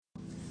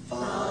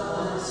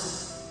Follow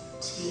us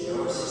to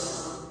your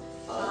song.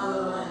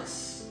 Follow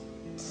us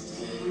to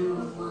the name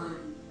of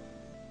one.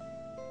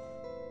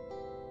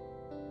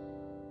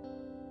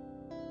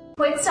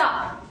 Wait,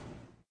 stop.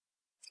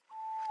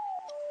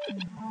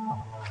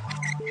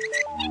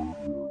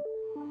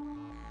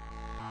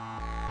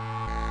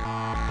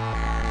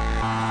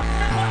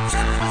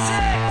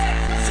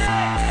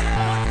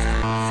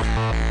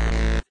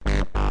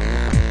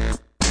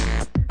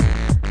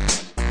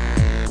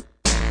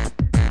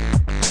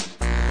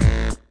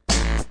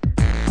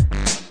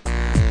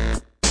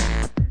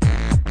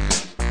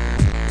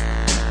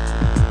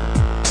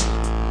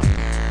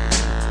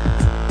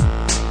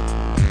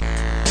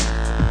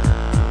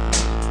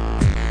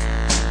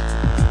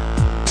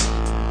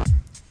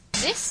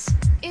 This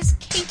is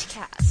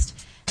KateCast,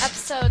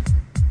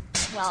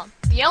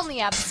 the only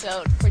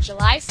episode for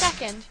July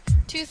 2nd,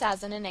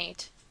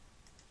 2008.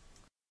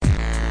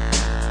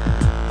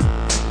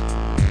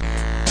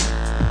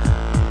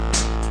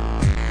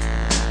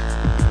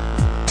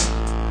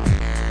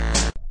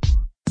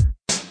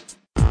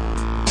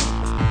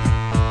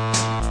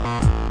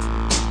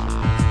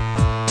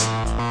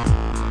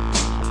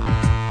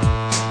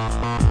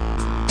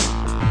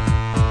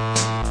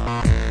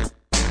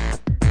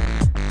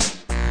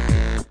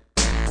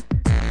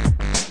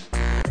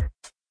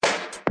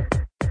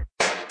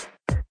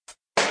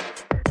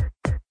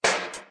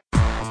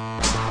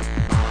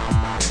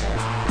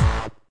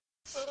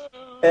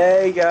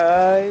 Hey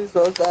guys,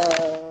 what's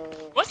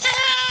up? What's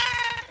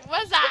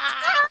up?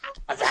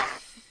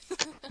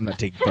 I'm not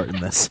taking part in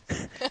this.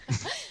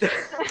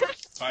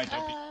 Fine,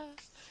 don't be.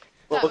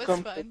 That was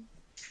Welcome fun.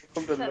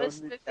 Welcome to That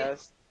was Lonely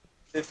Cast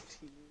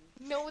 15.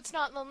 No, it's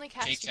not Lonely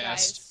Cast, you guys.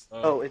 K-Cast.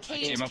 Oh, it's I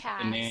came up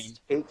with the name.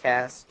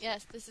 K-Cast.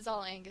 Yes, this is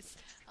all Angus.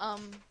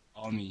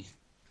 All me.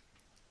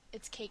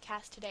 It's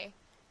KCast today.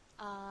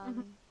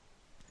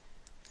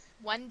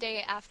 One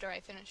day after I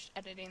finished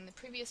editing the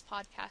previous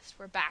podcast,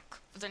 we're back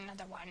with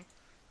another one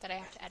that I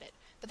have to edit.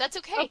 But that's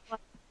okay,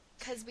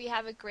 because we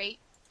have a great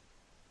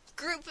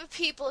group of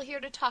people here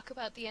to talk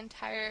about the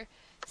entire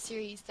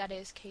series that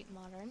is Kate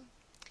Modern.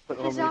 But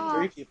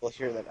only 3 people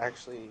here that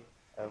actually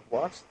have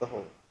watched the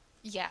whole.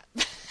 Yeah.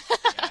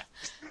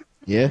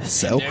 Yeah,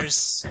 so.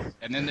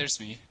 And then there's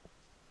me,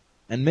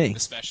 And me. the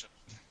special.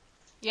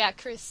 Yeah,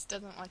 Chris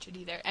doesn't watch it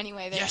either.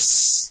 Anyway,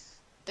 Yes.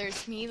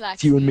 there's me, Lexi.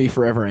 It's you and me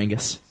forever,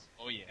 Angus.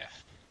 Oh yeah.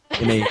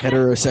 In a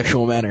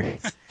heterosexual manner.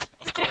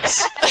 Of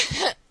course.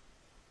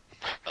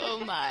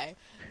 Oh my.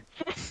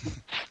 This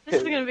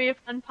is gonna be a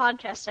fun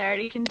podcast, I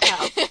already can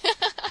tell.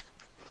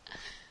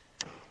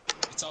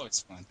 It's always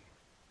fun.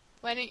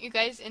 Why don't you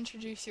guys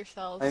introduce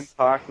yourselves? I'm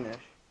Parknish.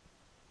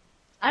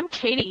 I'm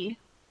Katie.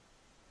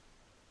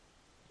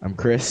 I'm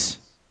Chris.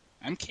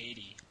 I'm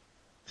Katie.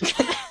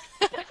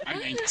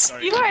 I'm Angus.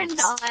 Sorry. You are Angus.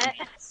 not.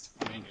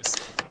 I'm Angus.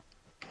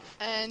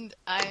 And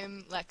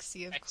I'm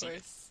Lexi, of Lexi.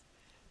 course.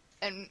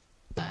 And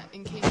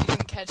in case you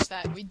didn't catch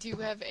that, we do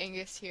have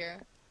Angus here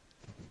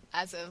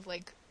as of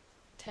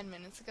 10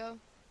 minutes ago.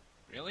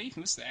 Really?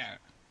 Who's that?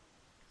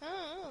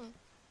 Oh.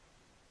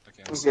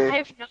 Okay. I Okay.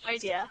 have no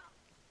idea.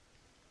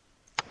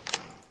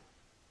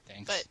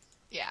 Thanks. But,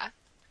 yeah.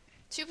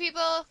 2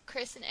 people,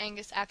 Chris and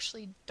Angus,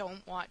 actually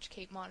don't watch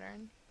Kate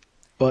Modern.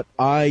 But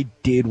I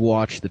did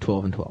watch the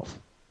 12 and 12.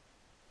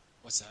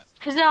 What's that?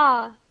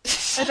 Huzzah!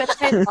 I bet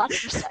I had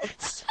lots of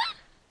sites.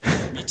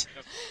 Me too.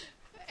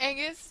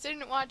 Angus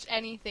didn't watch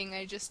anything.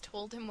 I just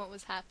told him what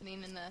was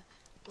happening in the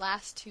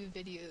last 2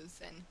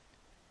 videos, and...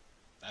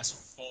 That's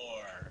 4.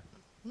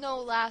 No,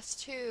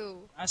 last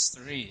 2. That's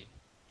 3.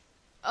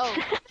 Oh,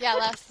 yeah,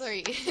 last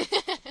 3.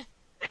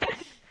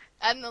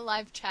 And the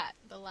live chat,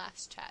 the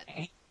last chat.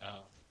 Oh.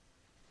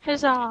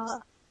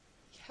 Huzzah!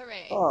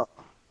 Hooray. Oh,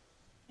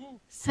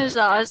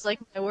 Huzzah is like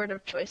my word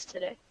of choice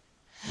today.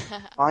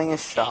 buying a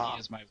Katie Shaw.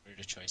 is my word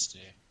of choice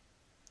today.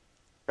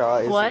 Shaw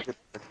is What? a good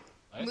word.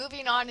 What?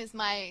 Moving on is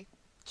my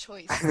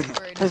choice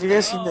word. Have you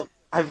guys seen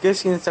have you guys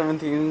seen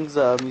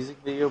 17's music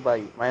video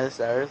by Miley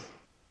Cyrus?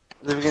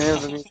 At the beginning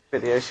of the music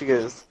video, she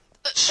goes,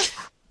 Sha!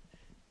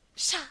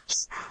 Sha!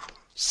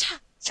 Shaw.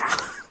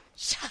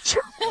 Sha!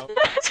 Oh,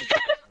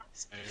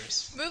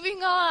 Cyrus.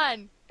 Moving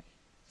on!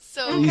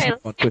 So, Please Okay, move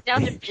on let's get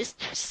down to quickly.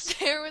 business.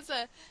 there was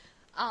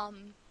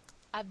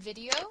a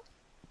video,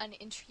 an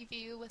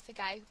interview with the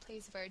guy who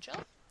plays Virgil,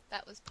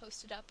 that was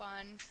posted up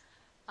on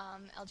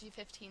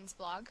LG15's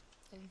blog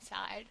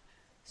inside.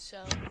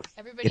 So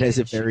everybody It has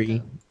a should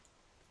very...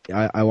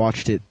 go. I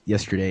watched it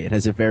yesterday. It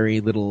has a very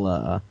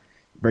little,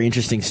 very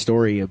interesting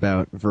story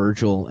about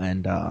Virgil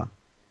and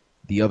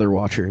the other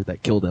Watcher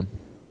that killed him.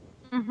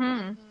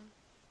 Mm-hmm.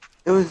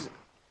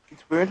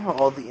 It's weird how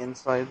all the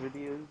inside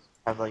videos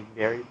have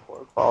very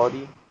poor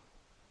quality.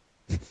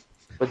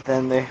 But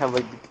then they have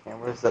the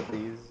cameras that they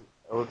use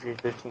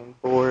LG15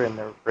 for and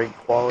they're great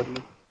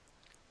quality.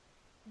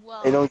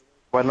 Well,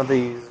 Why don't they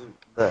use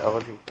the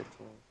LG15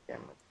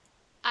 camera?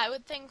 I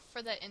would think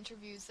for the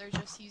interviews they're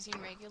just using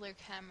regular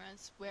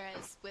cameras,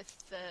 whereas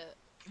with the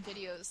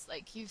videos,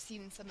 you've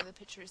seen some of the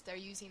pictures, they're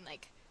using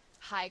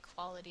high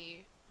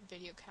quality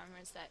video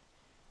cameras that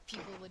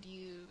people would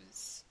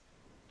use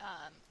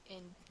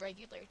in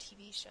regular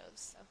TV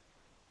shows.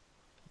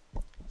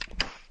 So.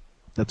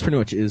 That's pretty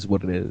much is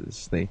what it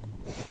is. They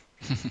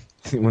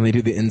when they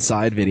do the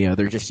inside video,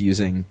 they're just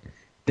using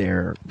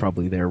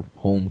probably their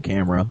home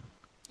camera.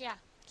 Yeah,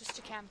 just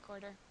a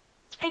camcorder.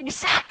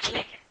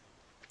 Exactly.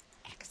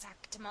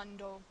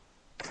 Exactamundo.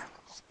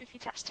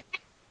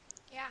 Spoofy-tastic.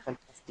 Yeah.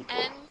 Fantastic.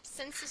 And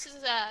since this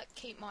is a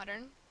Kate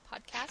Modern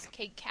podcast,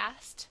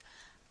 KateCast,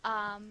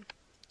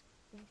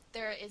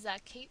 there is a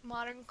Kate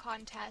Modern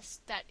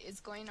contest that is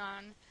going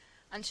on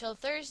until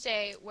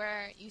Thursday,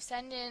 where you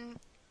send in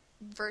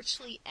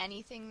virtually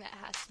anything that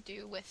has to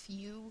do with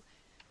you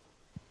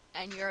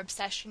and your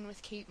obsession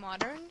with Kate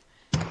Modern,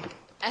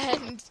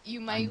 and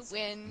you might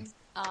win.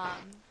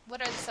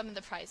 What are some of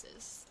the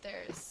prizes?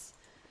 There's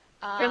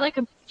They're like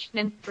a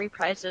and 3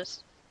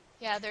 prizes.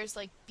 yeah, there's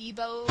like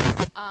Bebo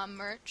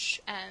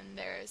merch, and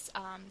there's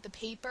the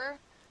paper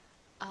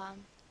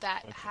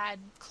that had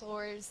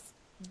Clore's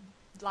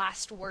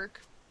last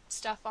work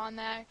stuff on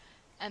there,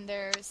 and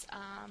there's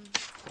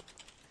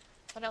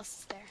what else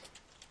is there?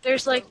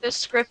 There's like the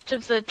script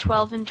of the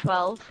 12 and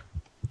 12.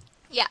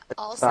 Yeah,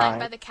 all signed Signed.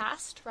 by the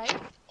cast, right?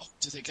 Oh,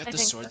 do they get I the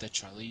think sword so. that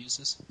Charlie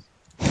uses?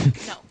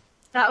 No.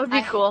 That would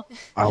be cool.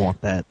 I want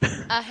that.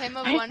 A Hymn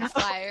of I One know.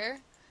 Fire,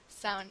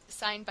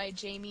 signed by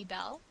Jamie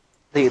Bell.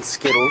 They get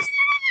Skittles.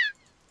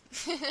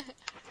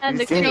 And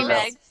the You've seen cream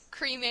that. eggs.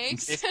 Cream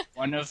eggs. If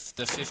one of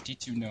the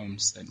 52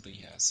 gnomes that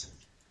Lee has.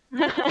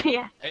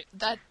 Yeah.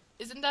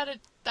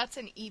 That's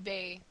an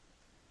eBay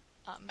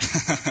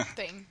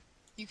thing.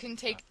 You can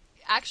take.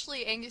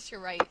 Actually, Angus, you're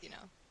right.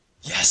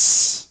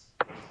 Yes!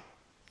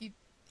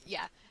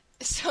 Yeah.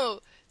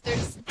 So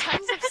there's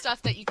tons of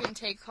stuff that you can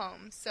take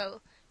home. So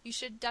you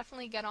should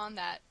definitely get on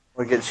that.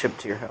 Or get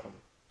shipped to your home.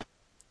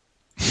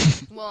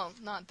 Well,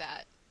 not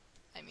that.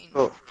 I mean,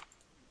 Well,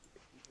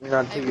 you're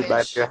not I taking it back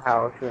wish. to your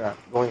house. You're not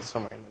going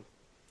somewhere.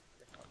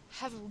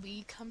 have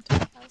Lee come to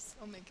my house?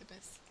 Oh my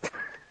goodness.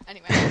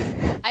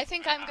 Anyway, I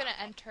think I'm gonna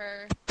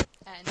enter,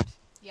 and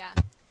yeah.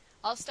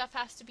 All stuff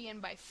has to be in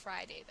by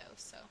Friday, though,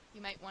 so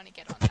you might want to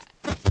get on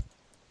that.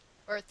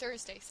 Or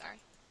Thursday, sorry.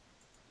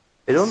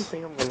 I don't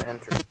think I'm gonna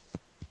enter.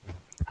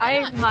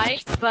 I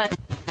might, but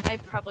I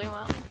probably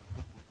won't.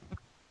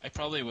 I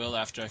probably will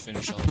after I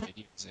finish all the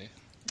videos, eh?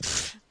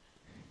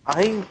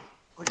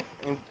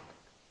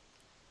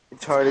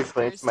 It's hard to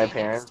explain to my Thursday next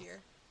parents. year.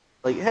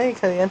 Like, hey,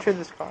 can I enter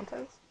this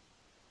contest?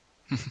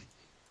 I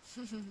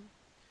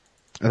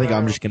think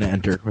I'm just gonna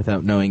enter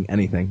without knowing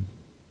anything.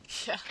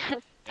 Yeah.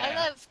 I Yeah.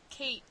 love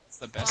Kate It's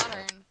the best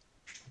Modern. one.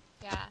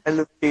 Yeah. I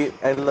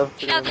love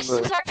Yeah, doing this the-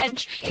 is our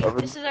entry.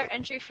 This is our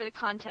entry for the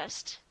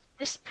contest.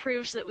 This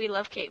proves that we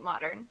love Kate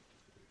Modern.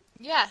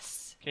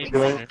 Yes. Kate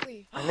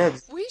Exactly. I know.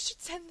 We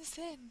should send this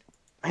in.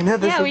 I know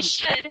this. Yeah, we is-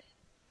 should.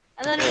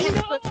 And then we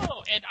can put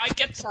No! And I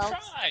get the Self.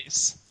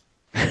 prize!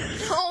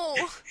 No.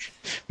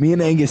 Me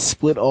and Angus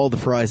split all the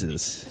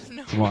prizes.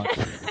 No. Come on.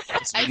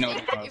 Because I we know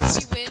think the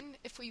most.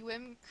 if we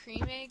win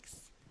cream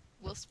eggs,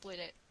 we'll split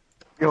it.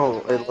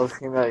 Yo, I love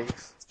cream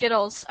eggs.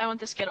 Skittles. I want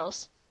the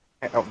Skittles.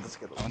 I love the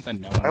Skittles. I want the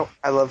gnome.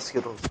 I love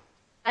Skittles.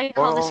 I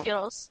call the Well-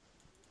 Skittles.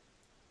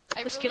 I The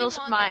really Skittles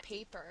are want mine. the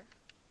paper.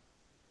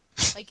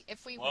 Like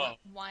if we Whoa.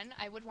 won,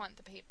 I would want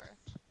the paper.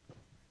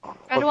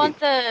 I'd want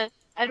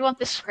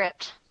the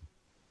script.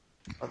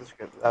 Oh, the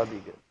script. That would be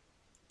good.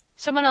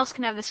 Someone else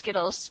can have the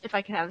Skittles if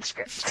I can have the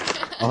script.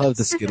 I'll have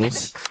the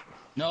Skittles.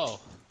 No.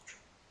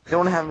 You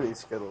don't have any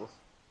Skittles.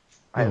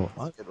 I Oh, have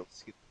what?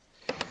 Skittles.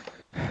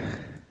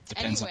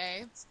 Depends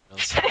Anyway, on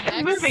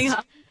skills. Moving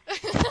on.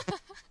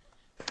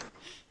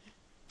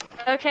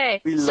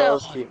 Okay, We so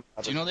love Kate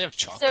Do you know they have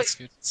chocolate So-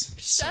 scoots?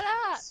 shut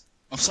up.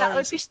 I'm that sorry.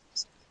 would be.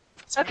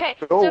 Okay,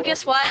 Oh. so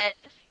guess what?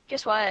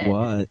 Guess what?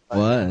 What?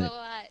 What?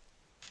 What?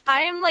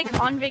 I am like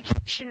on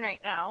vacation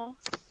right now.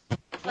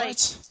 Like,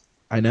 What?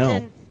 I know.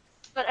 and,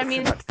 but I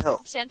mean, Cannot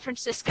tell. San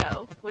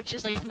Francisco, which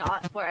is like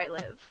not where I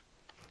live.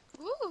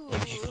 Ooh.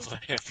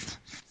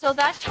 So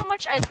that's how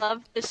much I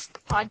love this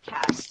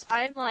podcast.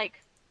 I'm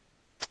like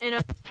in a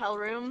hotel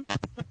room,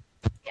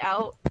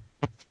 out,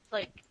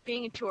 like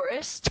being a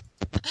tourist.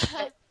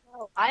 But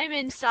no, I'm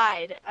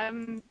inside.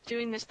 I'm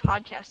doing this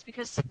podcast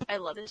because I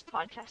love this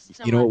podcast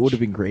so You know what much. would have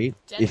been great?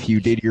 If you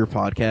did your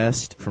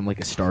podcast from like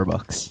a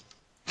Starbucks.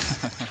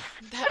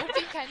 That would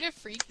be kind of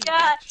freaky.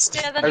 Yeah,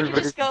 yeah. Then I can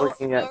Everybody's just go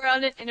looking at-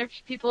 around and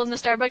interview people in the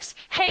Starbucks.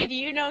 Hey, do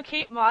you know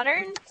Kate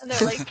Modern? And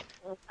they're like,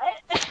 what?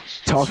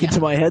 Talking to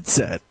my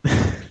headset.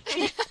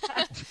 You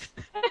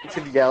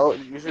should yell.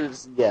 You should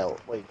just yell.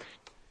 Like,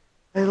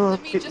 I love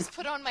Let me Kate. just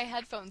put on my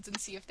headphones and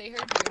see if they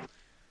heard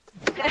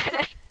you.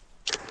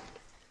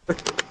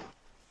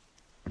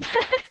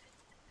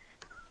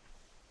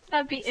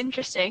 That'd be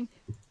interesting.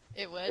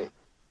 It would.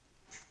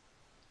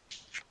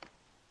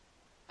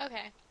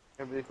 Okay.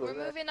 Everybody cool We're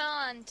with that? moving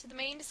on to the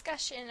main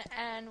discussion,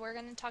 and we're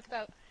going to talk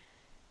about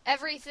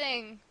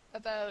everything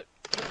about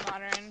Kate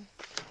Modern.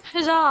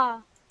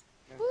 Huzzah!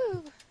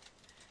 Woo!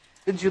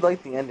 Did you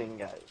like the ending,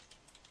 guys?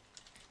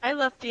 I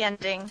loved the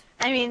ending.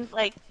 I mean,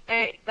 like,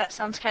 that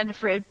sounds kind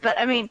of rude, but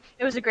I mean,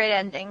 it was a great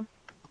ending.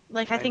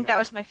 Like, I think that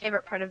was my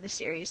favorite part of the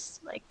series.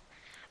 Like,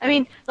 I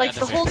mean, like Yeah, the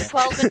that's whole fair.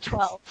 12 and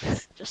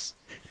 12. Just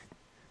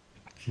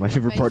My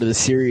favorite part of the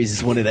series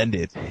is when it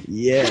ended.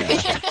 Yeah.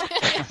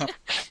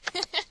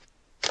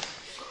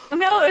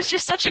 no, it was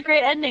just such a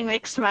great ending,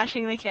 like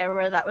smashing the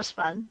camera. That was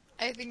fun.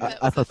 I think I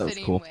that was thought a that was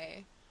fitting cool.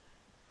 way.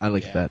 I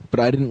liked Yeah. that, but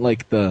I didn't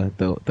like the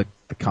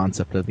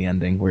concept of the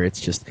ending where it's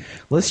just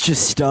let's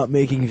just stop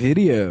making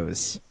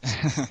videos,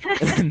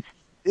 and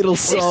it'll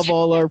solve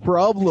all our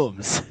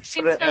problems.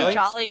 Seemed But I so like-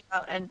 jolly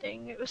about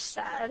ending. It was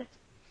sad.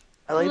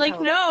 I I'm like like,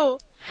 how no,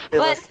 they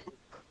but left,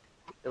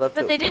 they left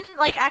but it- they didn't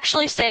like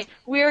actually say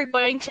we're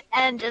going to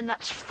end and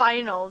that's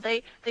final.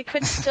 They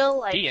could still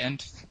like The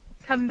end.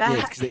 come Yeah,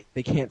 back. 'cause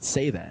they can't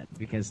say that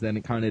because then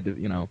it kind of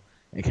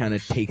it kind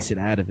of takes it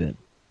out of it.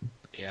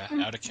 Yeah,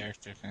 out of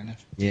character, kind of.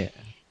 Yeah.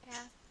 Yeah.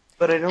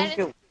 But I don't And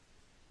get.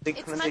 They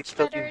it's couldn't much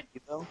still better- do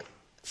Vivo?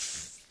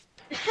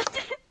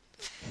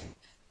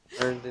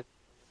 Or did,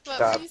 What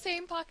Stop. were you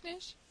saying,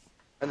 Paknish?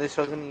 are they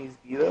still gonna use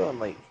Vivo? I'm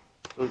like,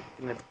 still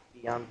gonna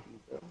be on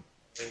Vivo?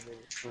 Or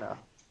they, no.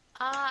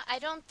 I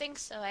don't think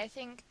so. I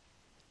think,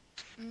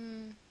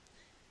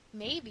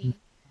 maybe.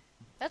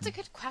 That's a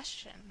good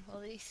question. Will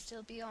they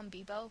still be on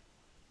Bebo?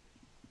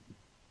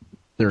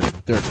 Their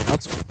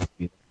accounts will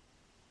be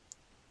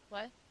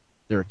What?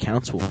 their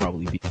accounts will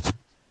probably be.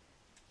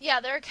 Yeah,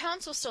 their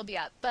accounts will still be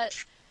up,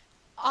 but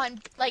on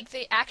like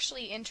they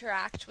actually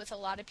interact with a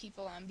lot of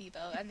people on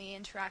Bebo and they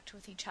interact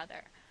with each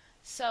other.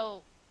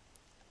 So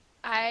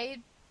I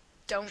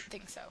don't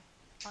think so,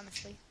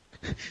 honestly.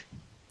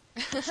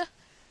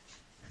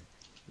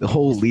 The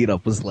whole lead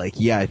up was like,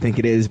 yeah, I think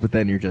it is, but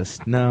then you're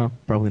just no,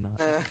 probably not.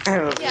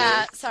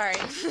 Yeah, sorry.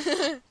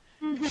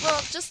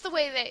 Well, just the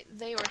way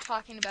they were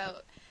talking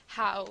about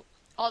how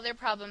all their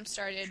problems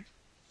started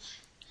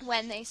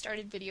when they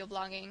started video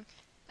blogging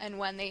and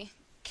when they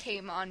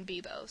came on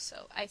Bebo.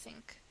 So I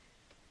think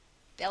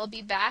they'll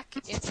be back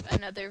if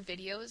another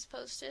video is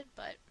posted,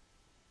 but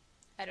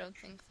I don't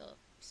think they'll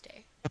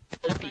stay.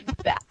 We'll be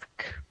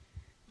back.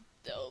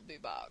 They'll be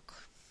back.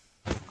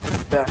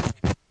 Back.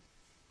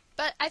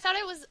 But I thought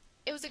it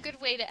was a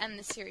good way to end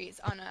the series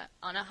on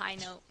a high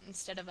note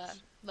instead of a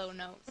low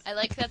note. I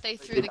like that they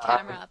threw the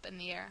camera up in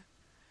the air.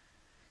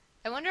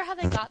 I wonder how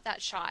they got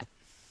that shot.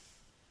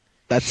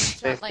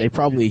 That's Not like- they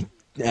probably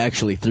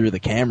actually threw the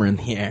camera in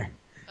the air.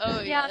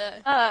 Oh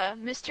yeah.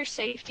 Mr.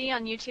 Safety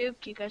on YouTube.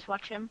 Do you guys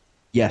watch him?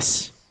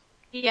 Yes.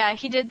 Yeah,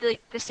 he did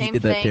the same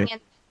did that thing, too.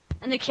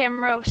 and the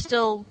camera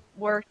still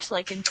worked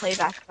like in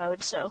playback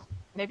mode. So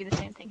maybe the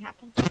same thing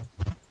happened.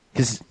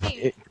 Because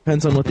it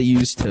depends on what they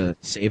use to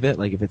save it.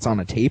 Like if it's on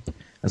a tape,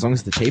 as long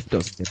as the tape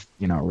doesn't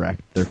get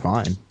wrecked, they're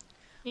fine.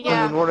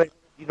 Yeah. And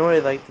you know what I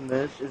liked the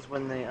most is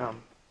when they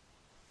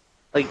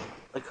like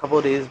a couple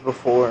of days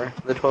before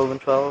the 12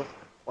 and 12,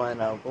 when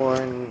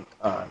Lauren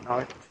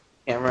knocked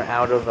the camera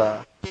out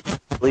of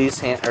Lee's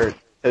hand or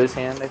Toe's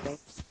hand, I think,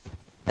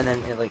 and then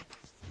it like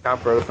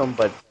got broken,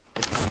 but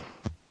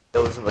it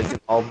was like in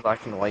all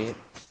black and white.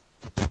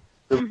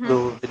 The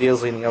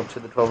videos leading up to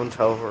the 12 and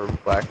 12 were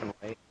black and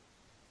white.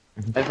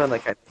 I found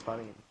that kind of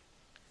funny and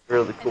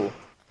really cool.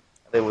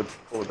 They would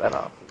pull that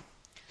off.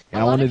 Yeah,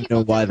 A I lot of wanted to know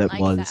people why didn't that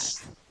like was.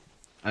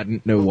 that. I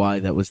didn't know why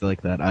that was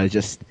like that. I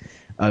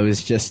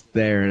was just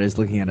there and I was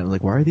looking at it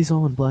like, why are these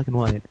all in black and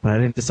white? But I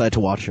didn't decide to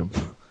watch them.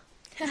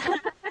 I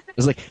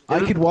was like, I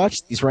could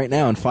watch these right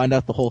now and find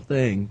out the whole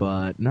thing,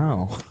 but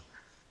no.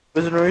 It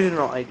was an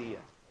original idea.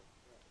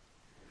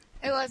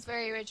 It was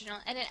very original,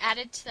 and it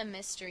added to the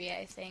mystery,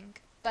 I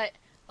think. But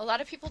a lot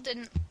of people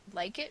didn't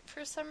like it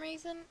for some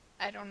reason.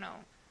 I don't know.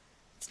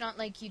 It's not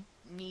like you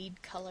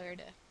need color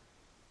to...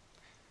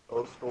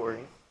 Old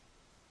story.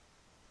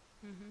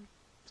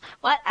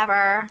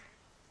 Whatever.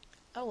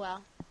 Oh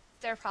well.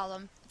 Their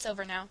problem. It's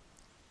over now.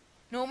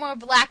 No more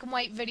black and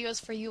white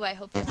videos for you. I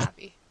hope you're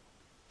happy.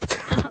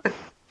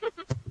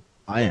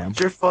 I am. It's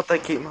your fault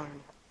that Kate Martin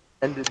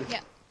ended it. Yeah.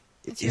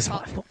 It It's your is my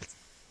fault. fault.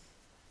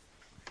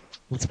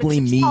 Let's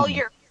blame It's me. all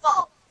your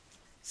fault.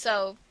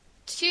 So,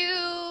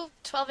 2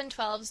 12 and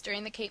 12s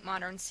during the Kate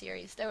Modern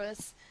series. There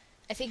was,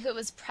 I think it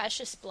was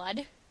Precious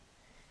Blood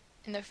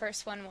in the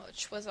first one,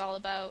 which was all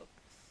about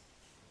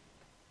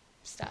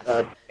stuff.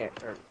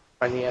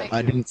 Finding out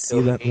I who didn't see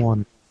killed that Kate.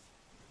 one.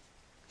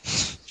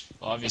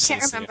 Well, obviously, I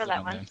can't it's the remember other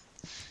that one. then.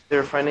 They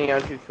were finding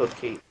out who killed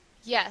Kate.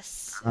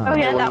 Yes. Oh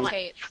yeah, They that were- one.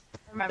 Kate.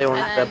 They Remember weren't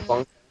that. And that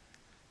bunk.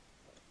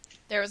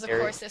 There was, of Scary.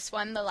 course, this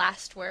one, The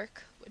Last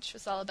Work, which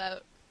was all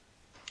about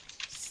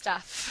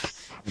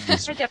stuff. It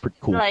was I pretty definitely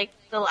cool. like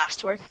the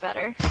last work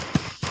better.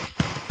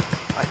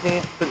 I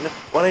think, but no,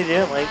 what I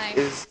didn't like Nice.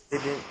 is they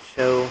didn't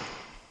show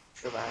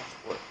the last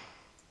work.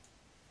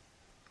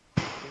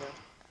 You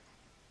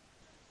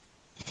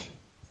know?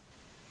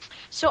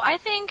 So I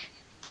think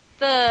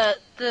the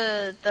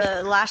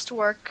last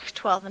work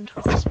 12 and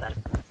 12 is better.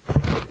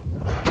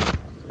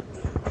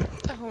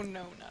 Oh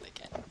no, not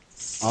again.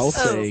 I'll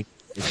say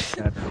it's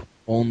better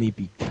only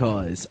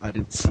because I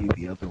didn't see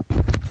the other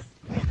one.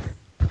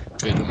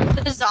 Good one.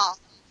 The Dissolve.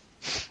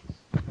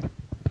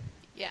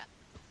 Yeah.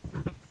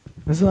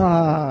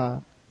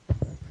 Huzzah!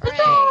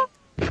 Hooray!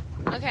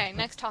 Okay,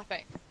 next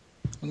topic.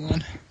 Hold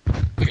on.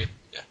 Okay,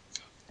 yeah.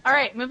 All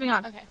right, moving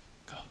on. Okay.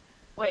 Go.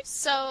 Wait.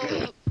 So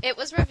it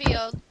was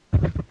revealed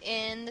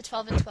in the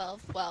 12 and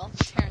 12. Well,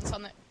 Terrence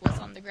was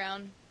on the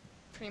ground,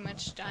 pretty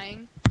much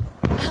dying.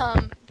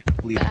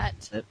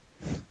 That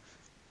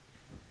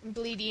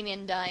bleeding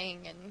and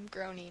dying and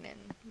groaning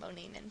and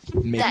moaning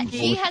and Maybe that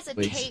he both has a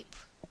ways. tape.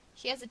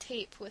 He has a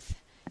tape with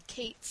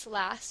Kate's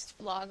last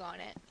vlog on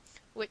it,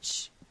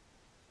 which.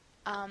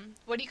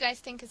 What do you guys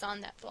think is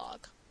on that vlog?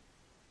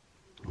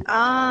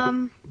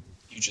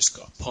 You just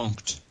got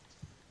punked.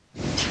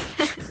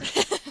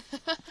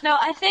 No,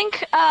 I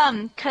think,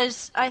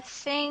 cause I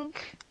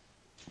think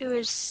it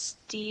was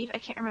Steve, I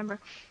can't remember,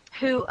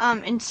 who,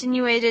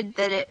 insinuated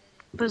that it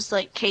was,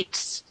 like,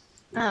 Kate's,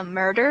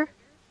 murder.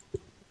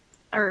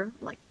 Or,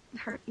 like,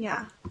 her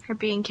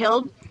being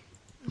killed.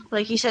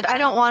 Like, he said, I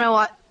don't want to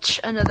watch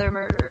another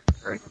murder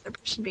or another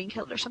person being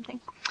killed or something.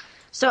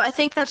 So I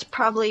think that's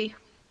probably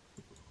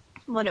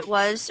what it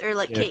was, or,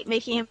 like, Yeah. Kate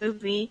making a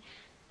movie,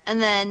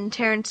 and then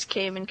Terrence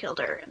came and killed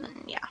her, and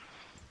then, yeah.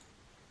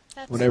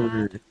 That's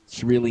Whenever sad.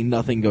 it's really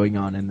nothing going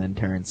on, and then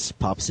Terrence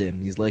pops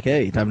in. He's like,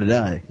 "Hey, time to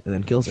die," and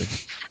then kills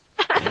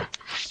her.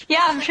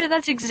 Yeah, I'm sure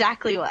that's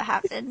exactly what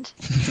happened.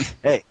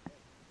 Hey,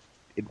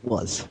 it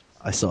was.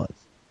 I saw it.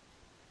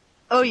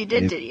 Oh, you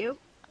did, Maybe. did you?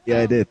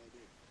 Yeah, I did.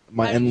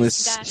 My How did you endless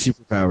see that?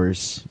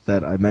 superpowers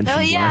that I mentioned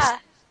Oh, yeah.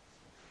 last.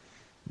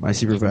 My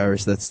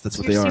superpowers. That's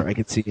what Your they are. I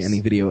can see any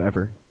video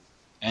ever.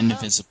 And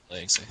invisible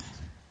legs.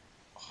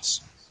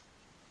 Awesome.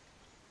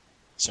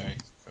 Sorry.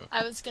 Go.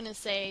 I was gonna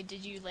say,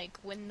 did you like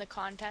win the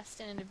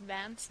contest in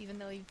advance, even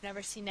though you've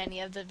never seen any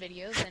of the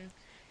videos and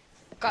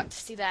got to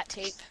see that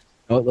tape?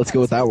 Oh, let's go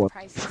with that one.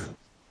 Prizes.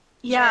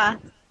 Yeah.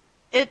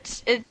 His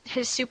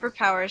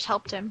superpowers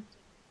helped him.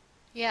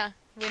 Yeah,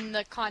 win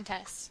the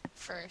contest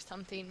for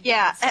something.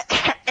 Yeah.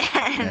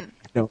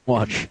 Don't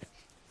watch.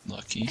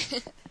 Lucky.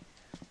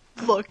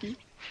 Lucky.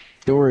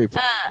 Don't worry.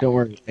 Don't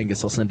worry,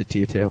 Angus. I'll send it to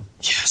you too.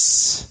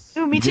 Yes.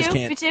 Ooh, me You just too,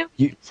 can't- me too.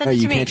 You, Send no, it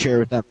to you me. can't share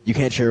with them. You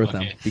can't share with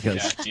them Okay.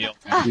 because Yeah, deal.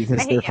 I they're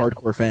hate you.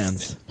 hardcore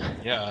fans.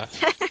 Yeah.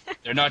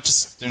 They're not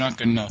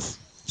good enough.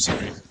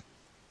 Sorry.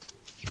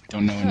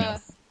 Don't know Uh,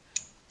 enough.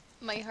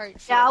 my heart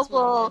feels Yeah,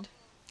 well- wounded.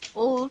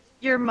 Well,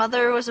 your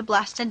mother was a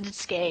blast-ended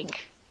skank.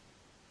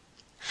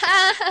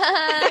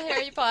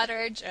 Harry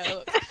Potter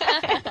joke.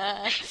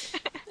 At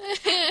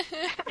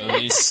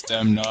least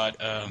I'm not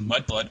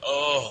mudblood.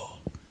 Oh.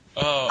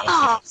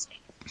 Oh,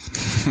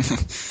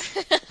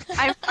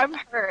 Okay. I'm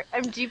hurt.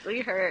 I'm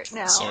deeply hurt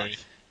now. Sorry.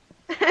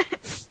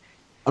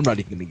 I'm not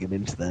even gonna get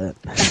into that.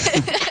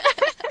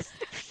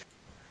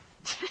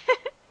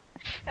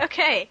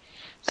 Okay,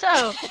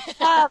 so,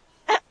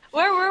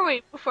 where were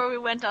we before we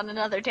went on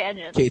another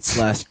tangent? Kate's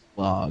last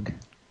vlog.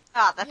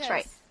 Ah, that's Yes.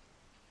 right.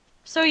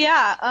 So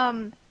yeah,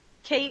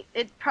 Kate,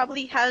 it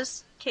probably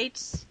has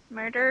Kate's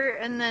murder,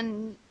 and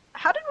then,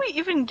 how did we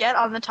even get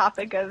on the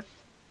topic of...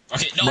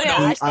 Okay, Oh,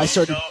 yeah, I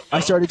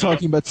started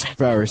talking about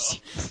superpowers.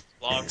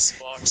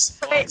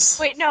 Vlogs.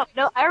 Wait, no,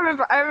 I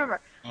remember.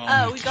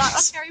 Oh, We got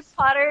on Harry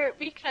Potter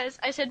because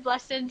I said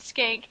blessed and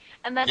skank,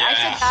 and then I Yeah.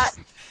 said that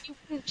you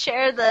couldn't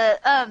share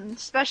the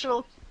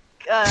special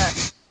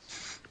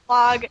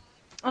vlog,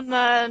 and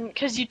then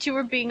because you two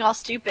were being all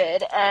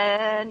stupid,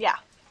 and yeah.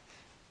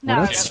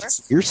 Now Well, I that's-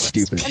 remember. You're Let's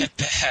stupid. get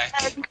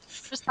back. And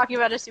just talking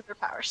about his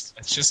superpowers.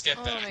 Let's just get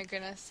Oh back. my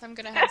goodness, I'm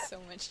gonna have so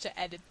much to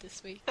edit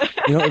this week.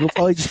 You know, it'll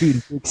probably just be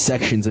in big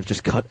sections of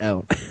just cut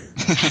out.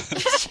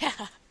 Yeah,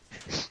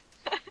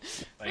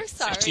 Like we're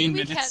sorry, 15 we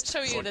minutes can't show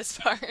you before- this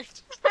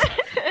part.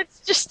 It's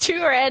just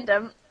too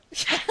random.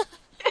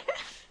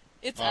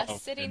 It's Oh,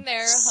 us sitting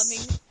there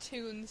goodness. humming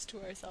tunes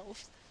to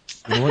ourselves.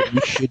 You know what?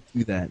 You should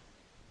do that.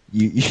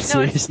 You should No,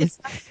 seriously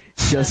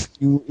it's just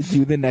do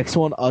the next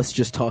one. Us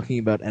just talking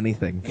about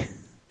anything.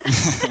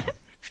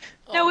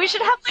 No, we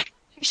should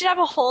have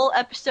a whole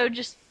episode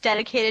just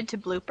dedicated to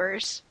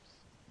bloopers.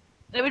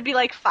 It would be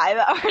like 5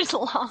 hours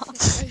long.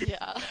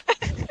 Yeah.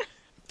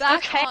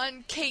 Back Okay.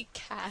 on Cake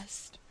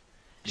Cast.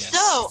 Yes.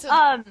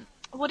 So,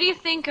 what do you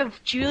think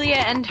of Julia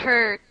and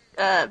her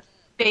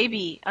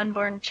baby,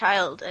 unborn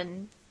child,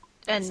 and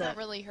It's the not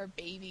really her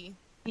baby.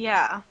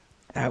 yeah?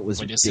 That was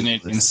Wait, isn't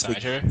it ridiculous.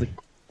 inside her?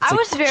 I like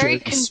was very Jerry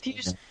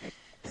confused. Springer.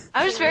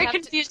 I was We very have to-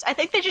 confused. I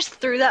think they just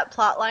threw that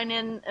plot line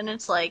in, and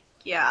it's like,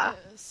 yeah,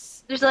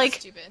 There's like-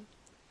 stupid.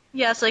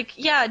 yeah, it's like,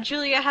 yeah,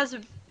 Julia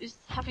is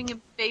having a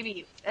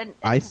baby, and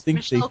I think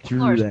Michelle they threw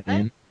Clores, that what?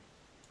 in.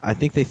 I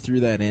think they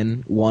threw that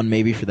in, one,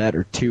 maybe for that,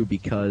 or two,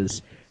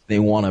 because they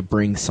want to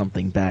bring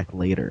something back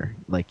later.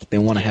 Like, they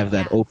want to have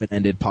that Yeah.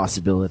 open-ended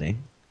possibility.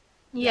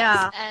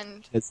 Yeah,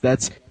 And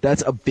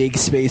That's a big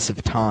space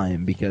of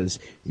time, because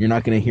you're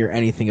not going to hear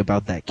anything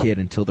about that kid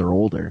until they're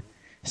older.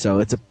 So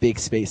it's a big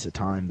space of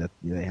time that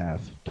they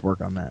have to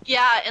work on that.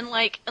 yeah, in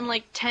like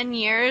 10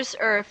 years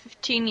or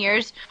 15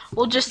 years,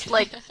 we'll just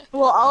like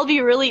we'll all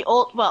be really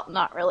old. Well,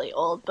 not really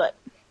old, but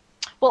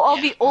we'll all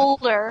be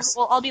older.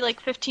 We'll all be like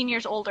 15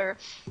 years older,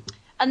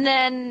 and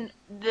then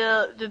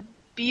the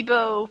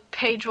Bebo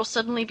page will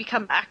suddenly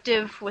become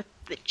active with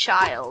the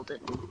child,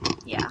 and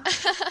yeah,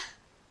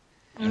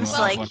 And It's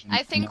we'll like- have one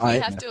I think in we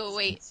the have next to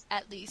wait episode.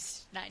 at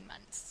least 9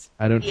 months.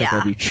 I don't think Yeah.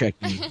 I'll be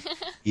checking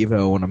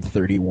Evo when I'm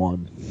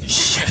 31.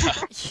 Yeah.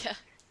 Yeah.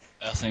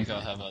 I think I'll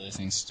have other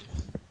things to do.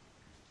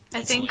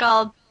 I think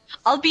Hopefully.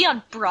 I'll be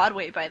on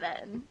Broadway by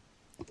then.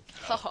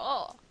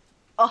 Oh.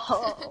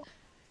 Oh.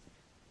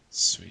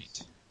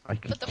 Sweet. I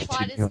can But the plot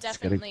continue is on Sketty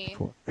definitely-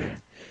 before.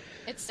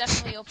 It's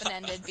definitely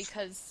open-ended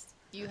because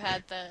you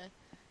had the...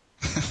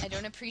 I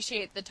don't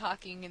appreciate the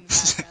talking in the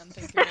background.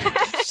 Thank you very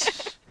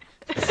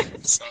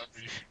much. Sorry.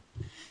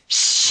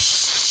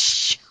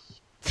 Shh.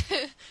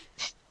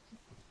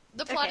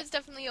 The plot Okay. is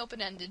definitely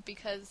open-ended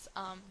because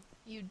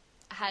you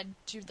had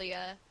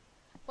Julia.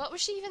 What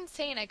was she even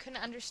saying? I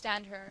couldn't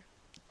understand her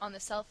on the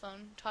cell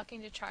phone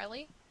talking to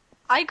Charlie.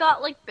 I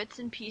got like bits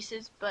and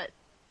pieces, but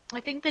I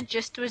think the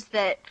gist was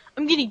that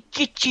I'm gonna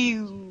get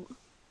you.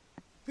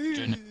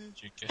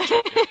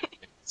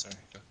 Sorry.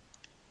 Go.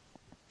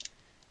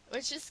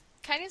 Which is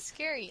kind of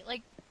scary.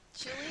 Like,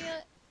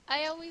 Julia,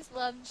 I always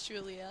loved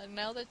Julia.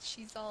 Now that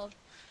she's all...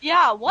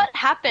 Yeah, what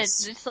happened?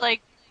 It's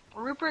like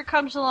Rupert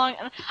comes along,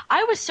 and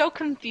I was so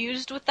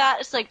confused with that.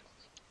 It's like,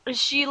 is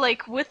she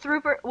like with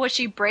Rupert? Was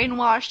she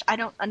brainwashed? I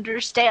don't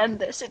understand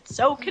this. It's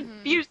so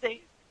confusing.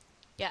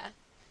 Yeah,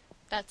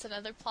 that's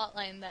another plot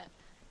line that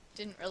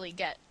didn't really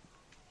get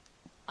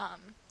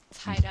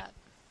tied up.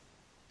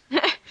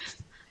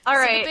 All So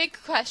right. the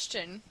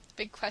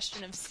big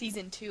question of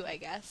season 2, I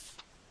guess.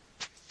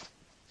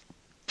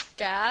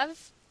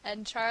 Gav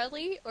and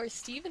Charlie, or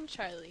Steve and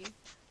Charlie,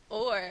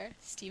 or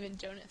Steve and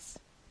Jonas?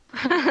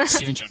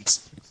 Stephen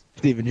Jones.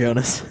 Stephen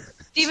Jonas.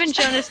 Stephen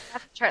Jonas,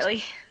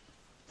 Charlie.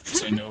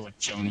 So I know what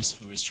Jonas,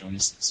 who is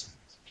Jonas is.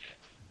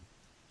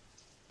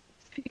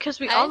 Because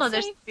we all I'd know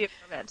there's say- to be a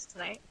romance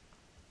tonight.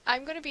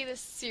 I'm gonna be the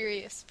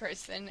serious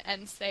person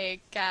and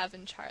say Gav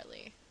and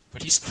Charlie.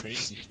 But he's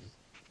crazy.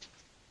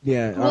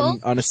 Yeah, Well,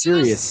 on a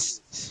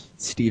serious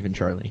Steve and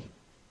Charlie.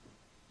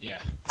 Yeah.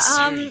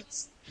 Um,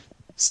 Serious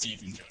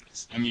Stephen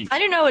Jonas. I mean, I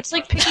don't know. It's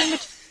like picking between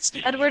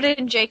Steve. Edward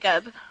and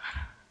Jacob.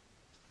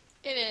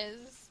 It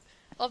is.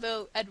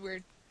 Although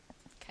Edward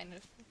kind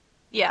of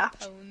Yeah.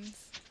 pones.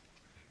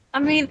 I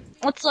mean,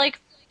 it's like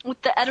with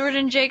the Edward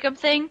and Jacob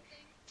thing.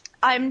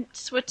 I'm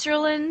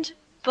Switzerland,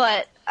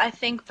 but I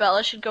think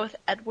Bella should go with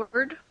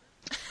Edward.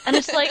 And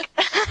it's like,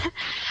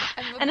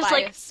 I'm a and it's biased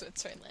like,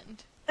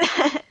 Switzerland.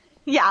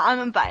 yeah, I'm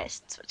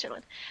unbiased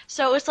Switzerland.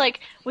 So it's like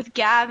with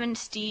Gav and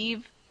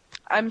Steve,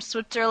 I'm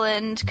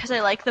Switzerland because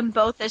I like them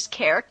both as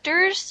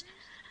characters,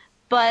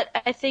 but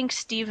I think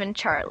Steve and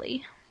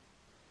Charlie.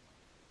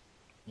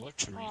 What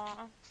to read?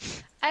 Aw.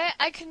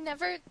 I could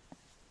never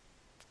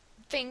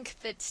think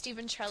that Steve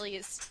and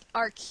Charlie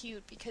are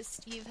cute because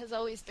Steve has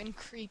always been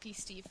creepy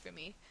Steve for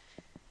me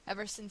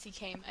ever since he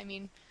came. I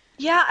mean,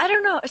 Yeah, I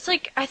don't know. It's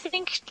like, I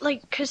think,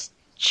 like, because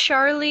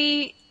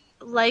Charlie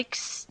likes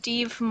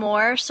Steve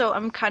more, so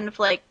I'm kind of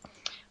like,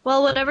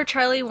 well, whatever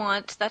Charlie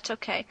wants, that's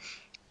okay.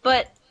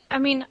 But, I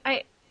mean,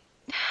 I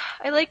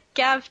like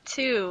Gav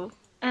too,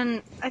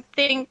 and I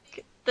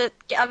think that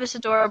Gav is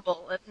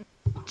adorable, and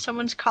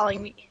someone's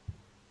calling me.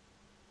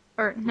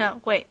 Or, no,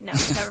 wait, no,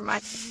 never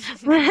mind.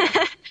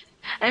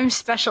 I'm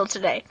special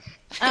today.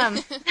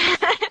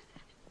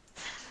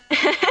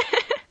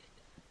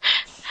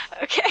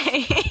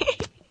 Okay.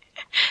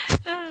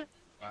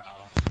 Wow.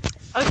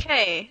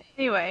 Okay,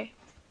 anyway.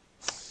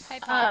 hi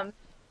Pop.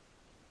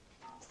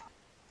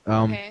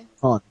 Okay.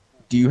 Hold on.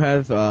 Do you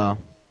have a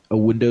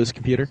Windows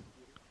computer?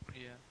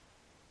 Yeah.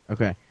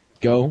 Okay.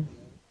 Go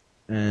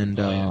and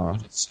Oh, yeah, go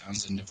to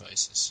sounds and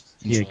devices.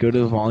 yeah, go to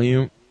the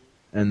volume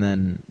and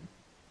then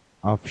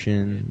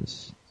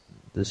options.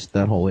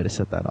 That whole way to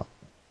set that up.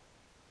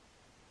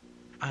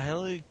 I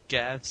like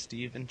Gav,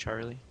 Steve, and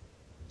Charlie.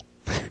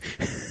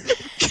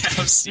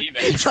 Gav, Steve,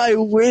 and I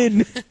win.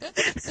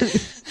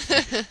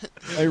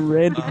 My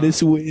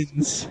randomness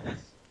wins.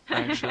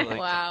 I actually like.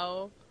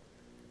 Wow.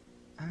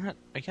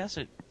 I guess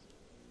it.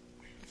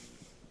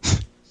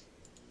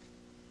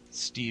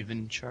 Steve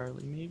and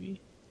Charlie, maybe.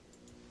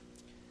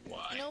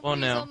 Why?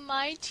 Nobody's no. on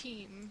my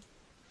team.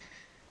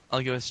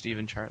 I'll go with Steve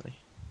and Charlie.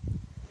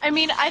 I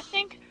mean, I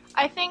think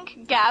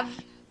Gav,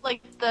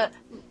 like the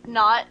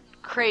not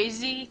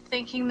crazy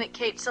thinking that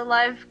Kate's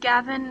alive,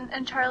 Gavin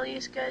and Charlie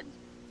is good.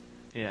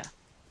 Yeah.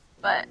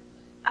 But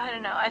I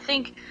don't know. I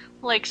think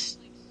like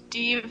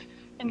Steve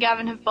and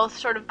Gavin have both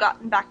sort of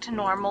gotten back to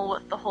normal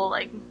with the whole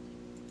like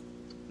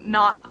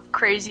not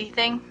crazy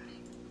thing.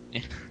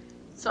 Yeah.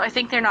 So I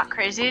think they're not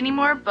crazy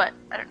anymore, but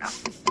I don't know.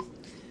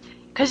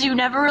 Because you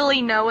never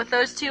really know with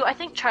those two. I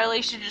think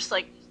Charlie should just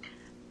like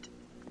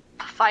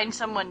find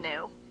someone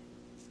new.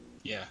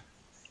 Yeah.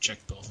 Check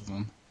both of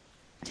them.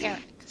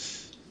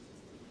 Tarek.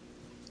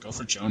 Go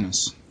for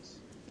Jonas.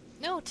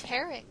 No,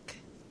 Tarek.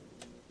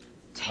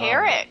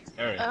 Tarek.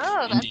 Eric.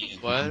 Oh, that'd be- Indian.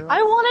 What?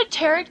 I wanted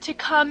Tarek to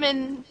come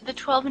in the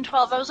 12 and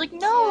 12. I was like,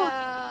 no.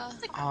 Yeah.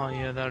 Oh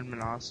yeah, that would've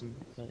been awesome.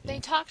 But, They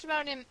talked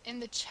about him in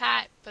the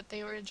chat, but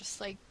they were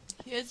just like,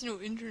 he has no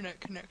internet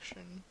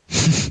connection.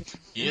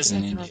 He is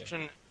in India.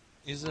 Connection.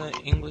 He's an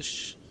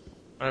English,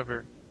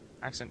 whatever,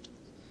 accent.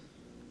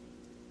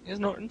 He has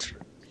no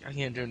I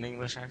can't do an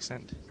English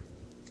accent.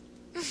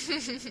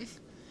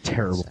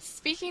 Terrible.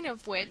 Speaking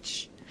of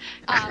which,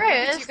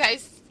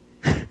 Chris.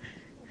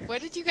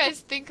 what did you guys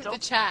think of the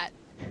chat?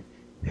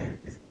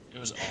 It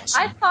was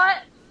awesome.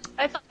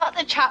 I thought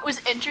the chat was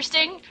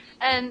interesting,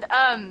 and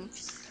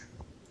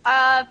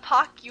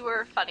Pock, you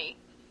were funny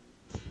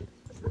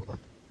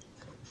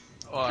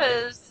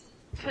because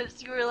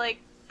you were like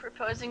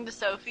proposing to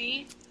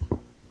Sophie.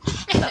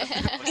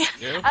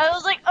 You? I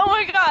was like, oh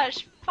my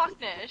gosh,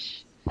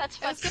 Pocknish, that's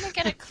I fun. was gonna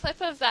get a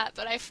clip of that,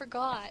 but I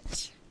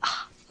forgot.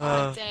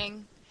 Oh,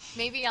 dang.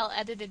 Maybe I'll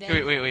edit it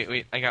in.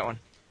 Wait. I got one.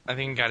 I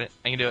think I got it.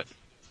 I can do it.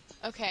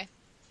 Okay.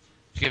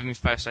 Just give me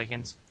 5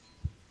 seconds.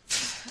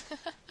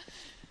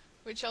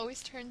 Which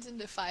always turns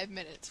into 5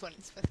 minutes when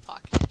it's with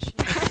Pocknish.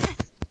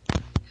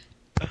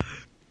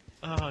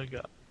 Oh,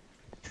 God.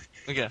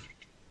 Okay.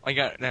 I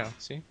got it now.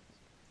 See?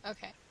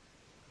 Okay.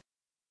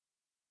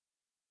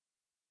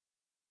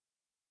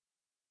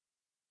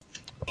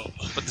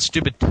 But the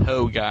stupid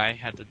toe guy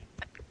had to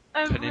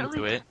I'm put really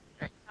into it.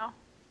 right now.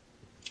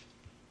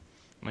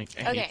 I'm like,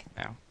 I hate Okay. it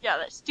now. Yeah,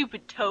 that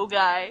stupid toe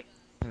guy.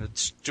 And the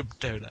stupid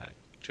toe guy.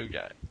 Toe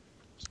guy.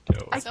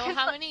 Toe. I So can't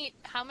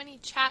how many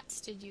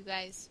chats did you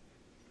guys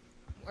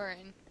were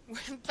in?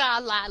 La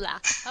la la.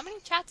 How many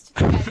chats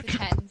did you guys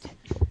attend?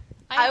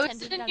 I was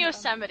attended in none of them.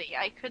 Yosemite.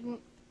 I couldn't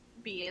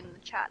be in the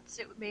chats.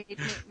 It made me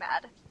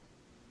mad.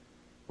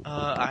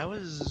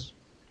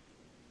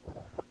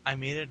 I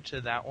made it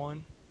to that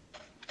one.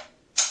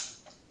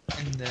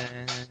 And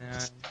then,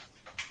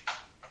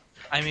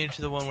 I made it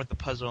to the one with the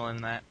puzzle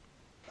in that.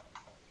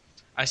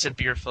 I said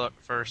beer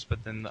first,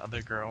 but then the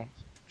other girl,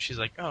 she's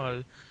like,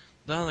 oh,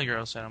 the other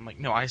girl said, I'm like,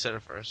 no, I said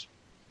it first.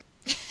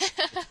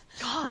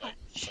 God.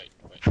 Wait.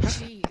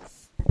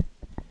 Jeez.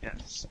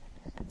 Yes.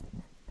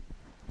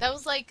 That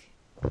was like,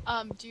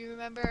 do you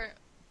remember,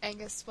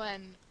 Angus,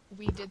 when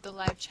we did the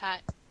live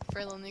chat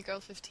for Lonely Girl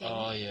 15?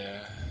 Oh,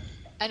 yeah.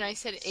 And I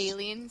said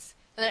aliens,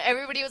 and then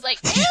everybody was like,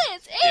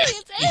 aliens,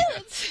 aliens,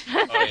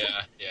 aliens! Oh,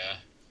 yeah.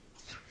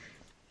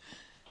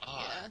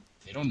 Ah, Yeah.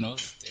 they don't know.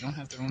 They don't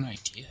have their own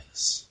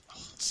ideas.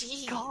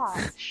 Jeez.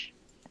 Gosh.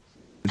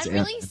 It's I'm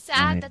really aliens,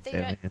 sad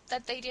aliens.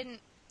 that they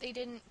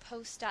didn't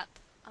post up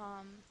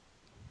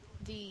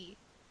the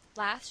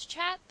last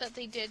chat that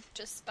they did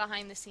just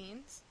behind the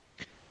scenes.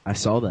 I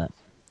saw that.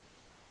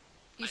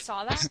 You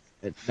saw that?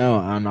 No,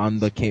 on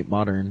the Cape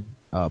Modern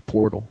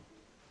portal.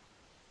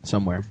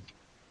 Somewhere.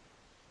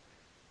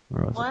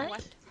 Where was What? What?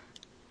 it?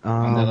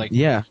 On the, like-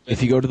 Yeah,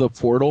 if you go to the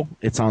portal,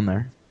 it's on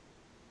there.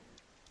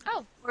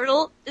 Oh,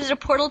 Portal? Is it a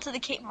portal to the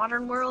Cape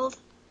Modern world?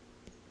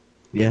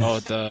 Yeah. Oh,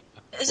 Is when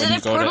it you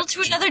a go portal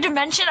to another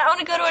dimension? I want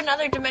to go to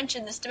another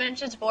dimension. This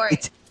dimension's boring.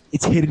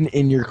 It's hidden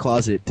in your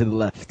closet to the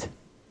left.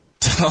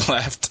 to the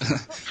left.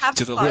 Have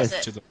to a the closet.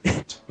 left. To the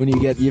left. When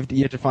you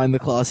have to find the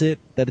closet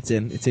that it's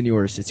in. It's in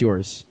yours. It's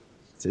yours.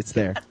 It's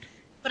there.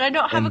 But I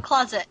don't have a And-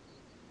 closet.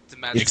 It's a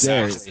magic It's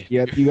there. Exactly.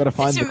 You got to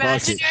find It's the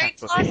closet. imaginary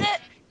closet?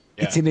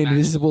 It's an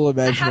invisible I have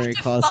imaginary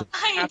to closet.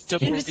 find Have to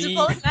the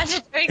invisible believe.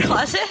 imaginary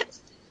closet?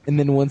 And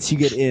then once you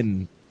get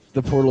in,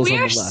 the portal's We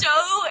on are the left. so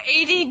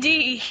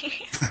ADD.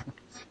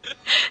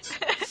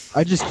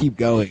 I just keep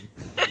going.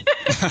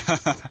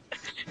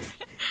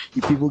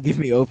 You people give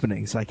me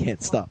openings, so I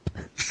can't stop.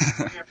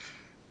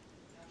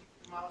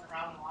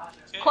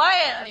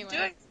 Quiet, Anyway. I'm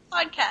doing a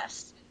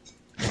podcast.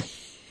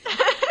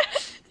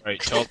 Right,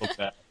 tell them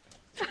that.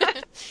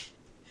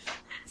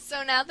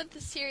 so now that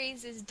the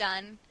series is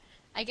done,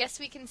 I guess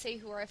we can say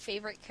who our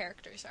favorite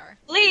characters are.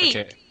 Lee!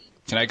 Okay.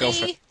 Can I go Lee.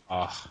 first?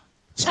 Ah.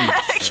 Can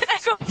I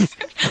go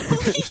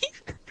Lee?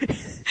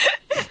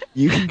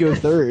 You can go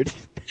third.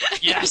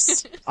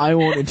 Yes! I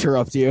won't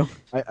interrupt you.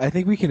 I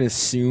think we can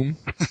assume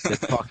that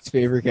Fox's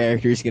favorite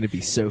character is going to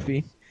be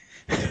Sophie.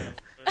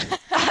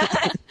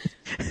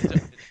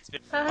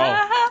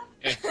 Oh.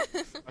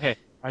 Okay,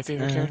 my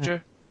favorite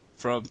character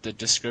from the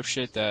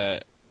description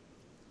that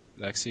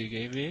Lexi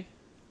gave me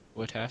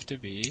would have to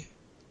be...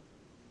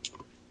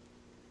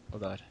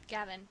 Hold on.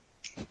 Gavin.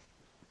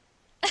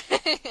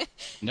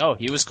 No,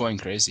 he was going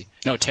crazy.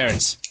 No,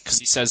 Terrence, because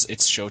he says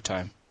it's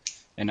showtime.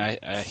 And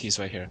he's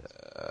right here.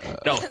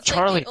 No, That's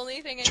Charlie! Like the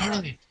only thing I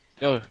Charlie!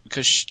 No,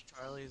 because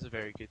Charlie is a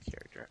very good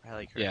character. I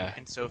like her. Yeah.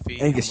 And Sophie.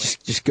 Angus,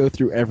 just go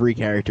through every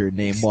character and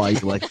name why you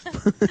like them.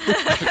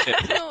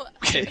 No,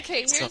 Okay,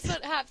 okay, so- here's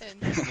what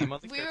happened. Name all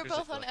the We were characters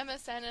both I on like.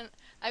 MSN, and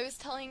I was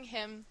telling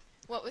him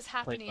what was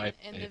happening by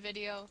in play. the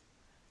video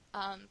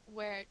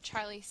where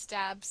Charlie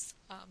stabs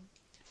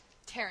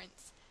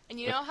Terrence. And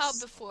you know how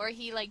before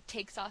he, like,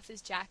 takes off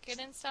his jacket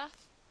and stuff?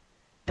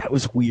 That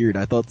was weird.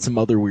 I thought some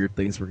other weird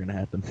things were going to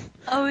happen.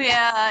 Oh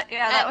yeah,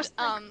 that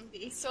And,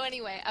 was so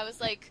anyway, I was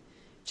like,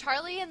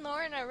 Charlie and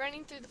Lauren are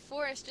running through the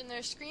forest, and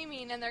they're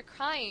screaming, and they're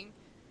crying.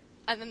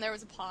 And then there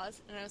was a pause,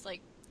 and I was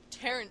like,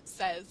 Terrence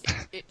says,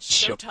 it's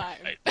showtime.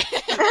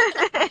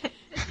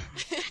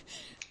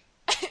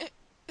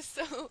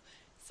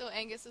 So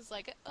Angus was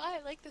like, oh, I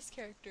like this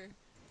character.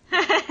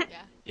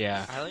 Yeah.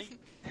 Yeah. I like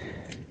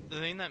the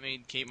thing that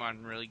made Kate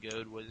Modern really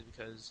good was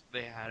because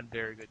they had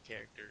very good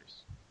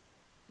characters.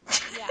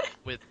 Yeah.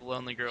 With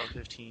Lonely Girl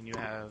 15, you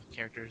have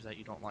characters that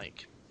you don't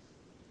like,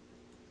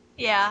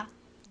 Yeah.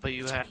 but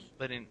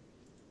in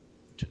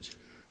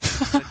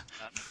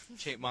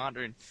Shape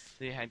Modern,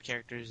 they had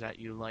characters that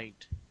you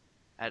liked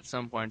at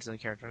some points, and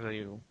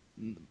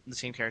the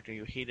same character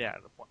you hated at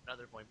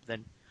another point, but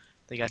then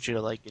they got you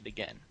to like it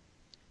again.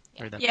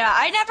 Yeah. Or them. Yeah,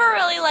 I never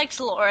really liked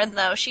Lauren,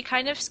 though. She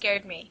kind of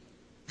scared me.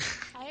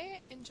 I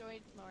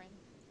enjoyed Lauren.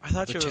 I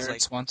thought The she was like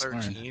Terrence wants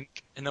 13,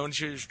 and then when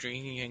she was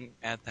drinking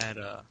at that,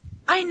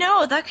 I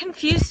know, that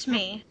confused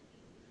me.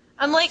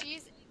 I'm like,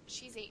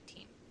 She's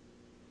 18.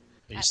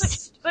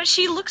 Based- but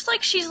she looks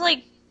like she's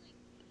like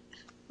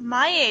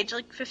my age,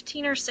 like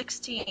 15 or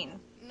 16.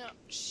 No,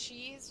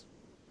 she's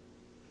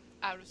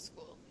out of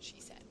school, she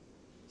said.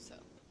 So.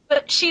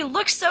 But she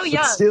looks so But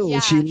young. still, Yeah,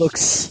 she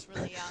looks. is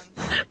really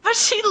young. But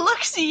she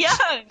looks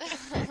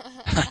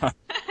young.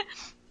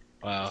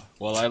 Wow.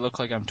 Well, I look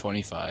like I'm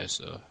 25,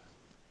 so.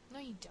 No,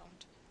 you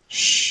don't.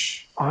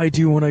 Shh. I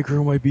do when I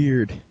grow my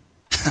beard.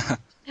 I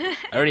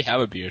already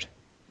have a beard.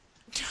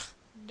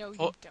 No, you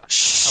Oh, don't.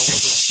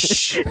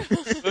 Shh.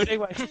 Ruining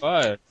my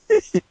fun.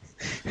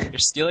 You're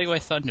stealing my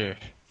thunder.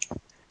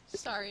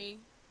 Sorry.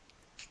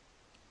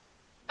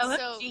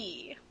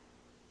 OMG.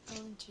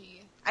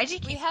 OMG.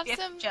 IGK We have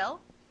some- gel.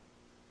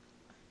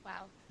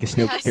 Wow. Guess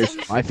We nobody have cares some-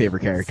 what my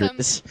favorite character some-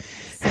 is.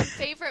 Some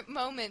favorite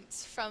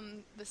moments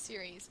from the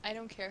series. I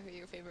don't care who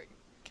your favorite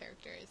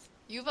character is.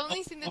 You've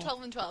only seen the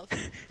 12 and 12.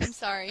 I'm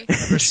sorry.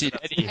 Never seen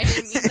any. I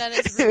didn't mean that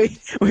as rude.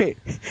 Wait,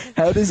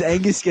 how does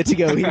Angus get to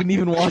go? He didn't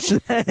even watch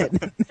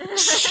that.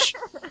 Shh.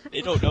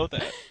 They don't know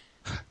that.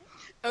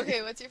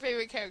 Okay, what's your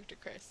favorite character,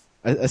 Chris?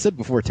 I said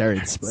before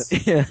Terrence,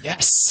 but yeah.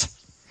 Yes.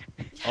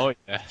 Oh,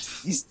 yeah.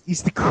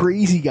 He's the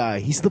crazy guy.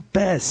 He's the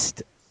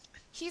best.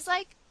 He's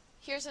like,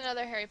 here's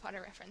another Harry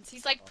Potter reference.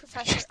 He's like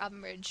Professor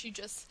Umbridge. You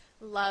just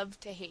love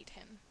to hate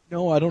him.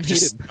 No, I don't hate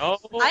Just, him. no.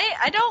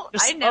 I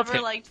Just never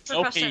love liked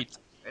No Professor hate.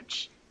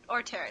 Umbridge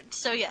or Terrence.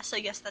 So yes, I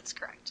guess that's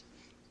correct.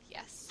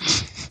 Yes.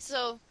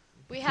 So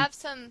we have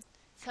some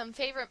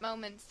favorite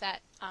moments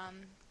that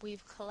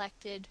we've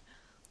collected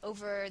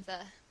over the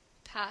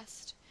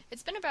past.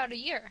 It's been about a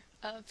year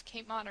of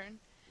Cape Modern,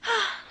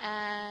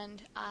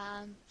 and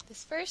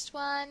this first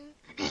one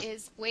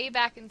is way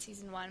back in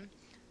season 1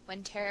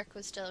 when Tarek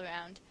was still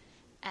around,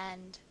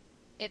 and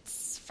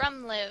it's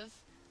from Liv.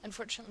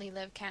 Unfortunately,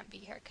 Liv can't be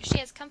here because she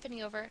has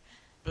company over,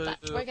 but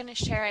we're gonna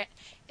share it.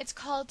 It's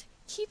called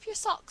 "Keep Your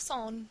Socks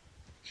On."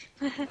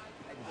 Go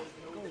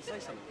on, say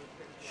something.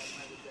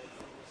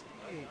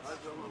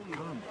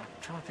 I'm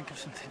trying to think of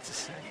something to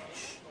say.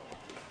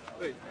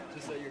 Wait,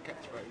 just say your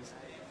catchphrase.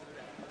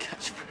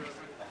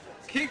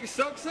 Catchphrase? Keep your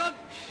socks on?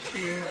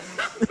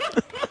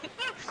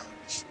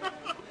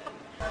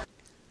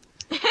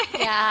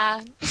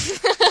 Yeah.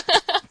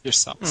 Your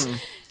socks.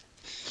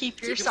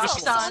 Keep your Keep your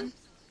socks socks on.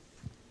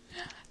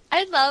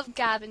 I love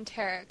Gab and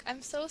Tarek.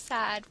 I'm so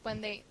sad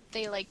when they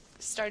like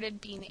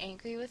started being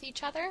angry with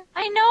each other.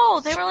 I know,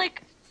 they were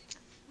like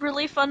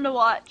really fun to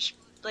watch,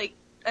 like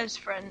as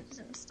friends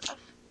and stuff.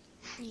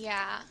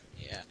 Yeah.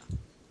 Yeah.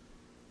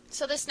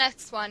 So this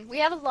next one, we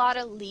have a lot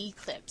of Lee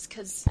clips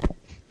because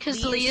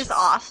Because Lee Lee is is just-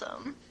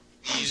 awesome.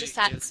 he's just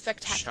that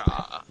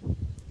spectacular.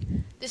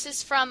 This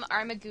is from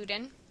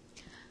Armageddon.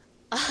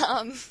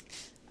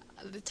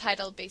 The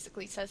title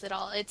basically says it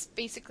all. It's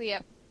basically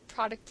a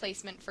product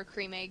placement for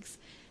cream eggs,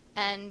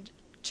 and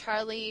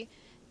Charlie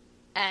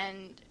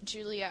and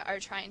Julia are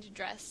trying to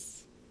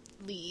dress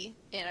Lee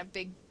in a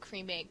big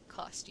cream egg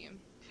costume.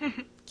 Yeah.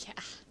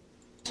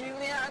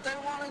 Julia, I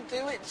don't want to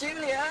do it,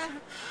 Julia.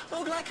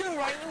 Look like a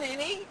right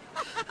ninny.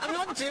 I'm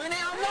not doing it,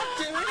 I'm not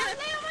doing it.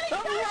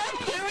 I'm not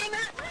doing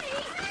it.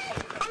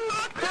 I'm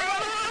not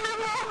doing it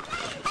anymore.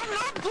 I'm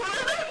not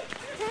doing it.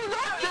 I'm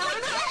not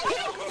doing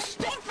it.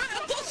 Stop it,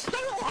 I just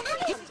don't want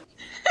it.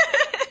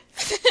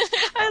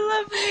 I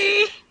love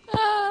Lee.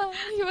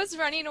 He was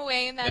running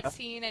away in that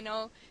scene. I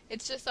know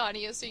it's just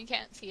audio, so you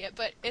can't see it,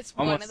 but it's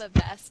one Almost. of the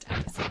best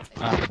episodes,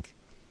 I think.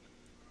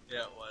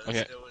 Yeah, it was. Okay.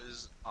 It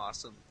was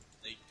awesome.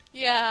 Like,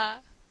 Yeah.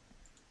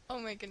 Oh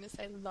my goodness,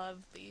 I love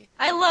Lee.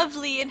 I love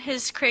Lee and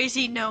his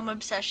crazy gnome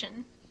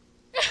obsession.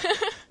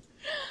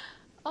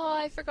 Oh,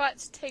 I forgot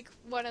to take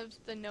one of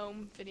the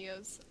gnome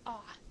videos.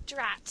 Oh,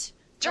 drat.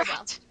 Oh,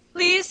 well.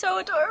 Lee is so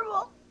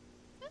adorable.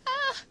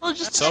 Ah, We'll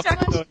just That's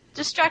all.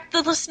 distract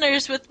the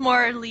listeners with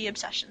more Lee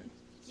obsession.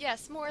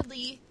 yes, more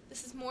Lee.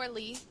 This is more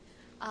Lee.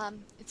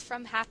 It's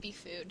from Happy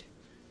Food,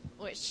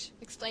 which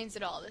explains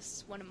it all. This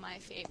is one of my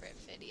favorite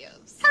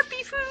videos.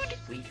 Happy food.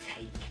 We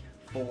take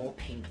 4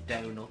 pink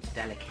donuts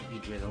delicately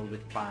drizzled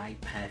with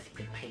 5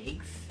 Persian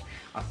pigs,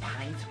 a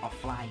pint of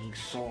flying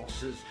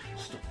saucers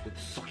stuffed with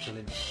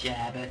succulent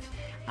sherbet,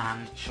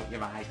 and shut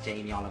your eyes,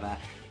 Jamie Oliver,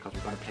 because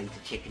we've got a plate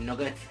of chicken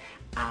nuggets.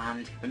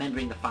 And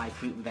remembering the 5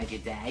 fruit and veg a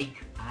day,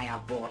 I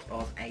have bought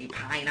us a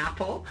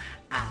pineapple,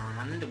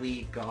 and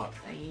we've got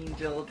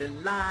Angel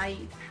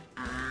Delight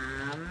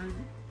and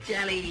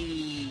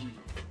jelly.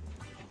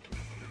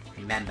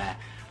 Remember,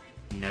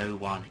 no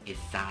one is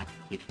sad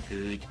with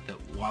food that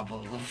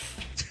wobbles.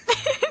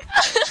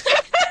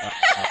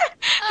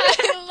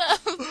 I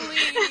love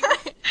Lee.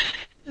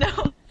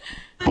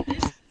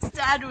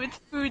 sad with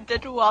food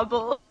that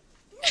wobble.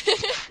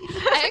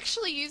 I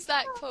actually use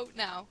that quote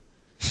now.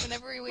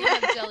 Whenever we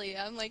have jelly,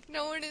 I'm like,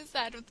 no one is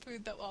sad with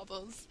food that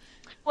wobbles.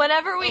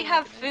 Whenever we Oh my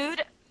have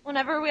goodness.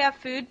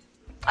 food,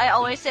 I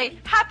always say,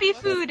 happy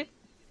food!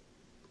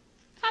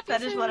 Happy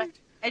That food. is what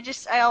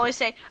I always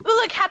say, ooh,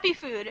 look, happy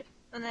food!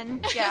 And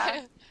then,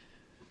 yeah.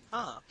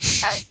 Huh.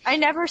 I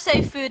never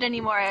say food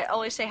anymore, I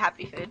always say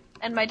happy food.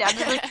 And my dad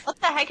was like, what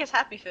the heck is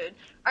happy food?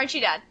 Aren't you,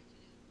 Dad?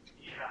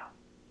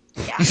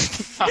 Yeah.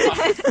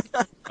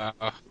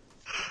 Wow.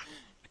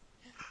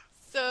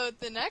 So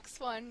the next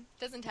one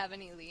doesn't have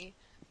any Lee,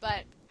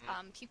 but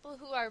people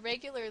who are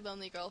regular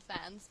Lonely Girl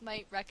fans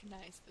might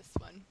recognize this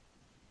one.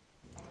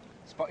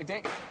 Spotty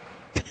dick.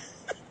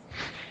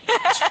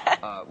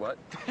 What?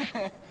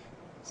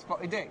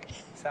 Spotty dick.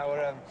 It's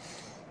our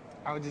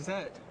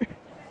dessert.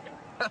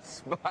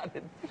 Spotted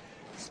dick.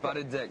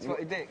 Spotty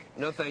dick.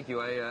 No, thank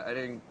you. I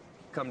didn't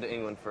come to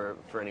England for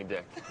any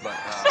dick. But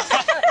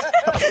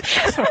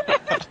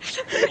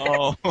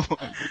Oh.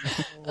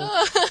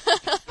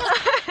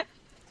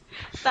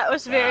 That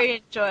was very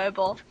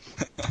enjoyable.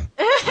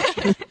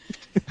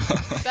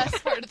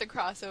 Best part of the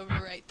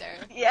crossover right there.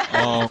 Yeah.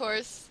 Oh. Of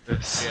course,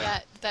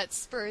 that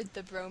spurred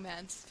the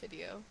bromance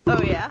video.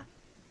 Oh, yeah.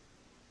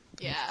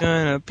 Yeah.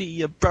 Gonna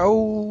be a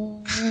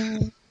bro.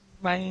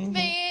 Man.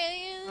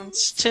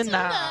 Man's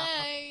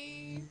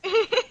Tonight.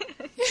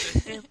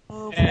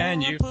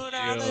 And you feel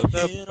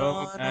the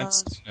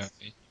romance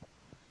tonight.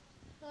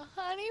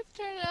 Honey,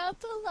 turn out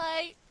the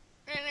light.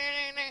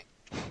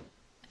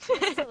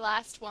 This is the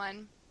last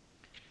one.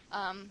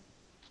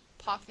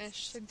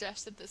 Pocknish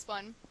suggested this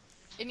one.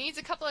 It needs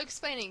a couple of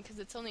explaining because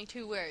it's only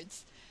 2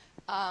 words.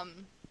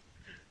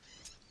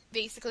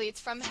 Basically, it's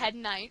from Head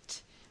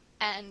Night,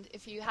 and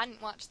if you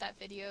hadn't watched that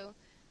video,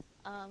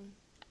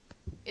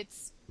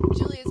 it's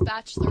Julia's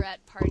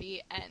bachelorette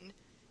party, and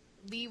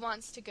Lee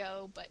wants to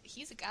go, but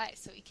he's a guy,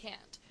 so he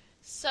can't.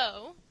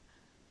 So,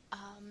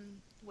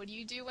 what do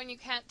you do when you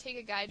can't take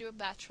a guy to a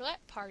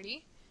bachelorette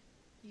party?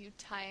 You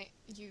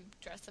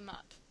dress him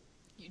up.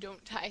 You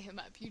don't tie him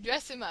up. You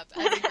dress him up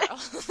as a girl.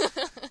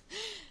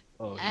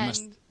 Oh, you And-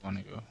 must want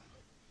to go.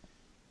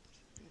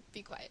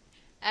 Be quiet.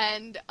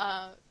 And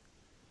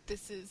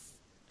this is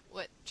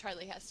what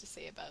Charlie has to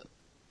say about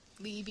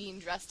Lee being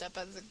dressed up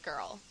as a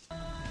girl.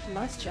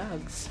 Nice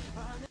jugs.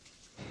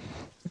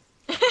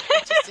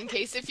 Just in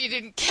case if you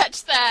didn't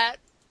catch that.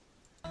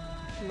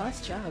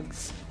 Nice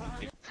jugs.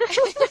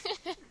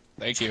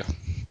 Thank you.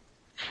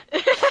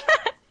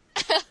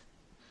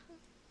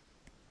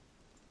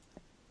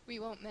 We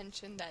won't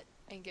mention that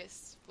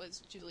Angus was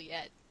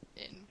Juliet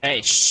in Hey, Romeo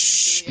and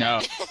shh,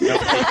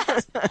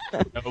 Juliet.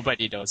 no.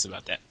 Nobody knows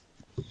about that.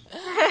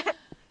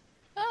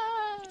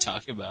 Ah,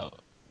 Talk about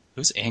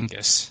who's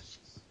Angus?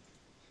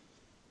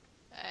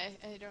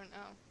 I don't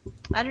know.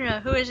 I don't know,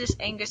 who is this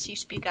Angus you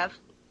speak of?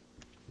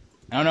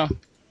 I don't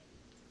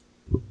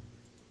know.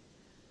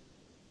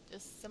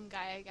 Just some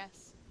guy, I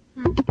guess.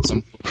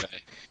 Some cool guy.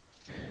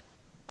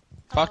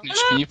 Pocknish,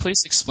 can you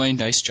please explain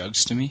nice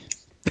jugs to me?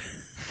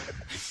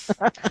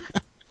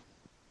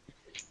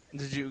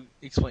 Did you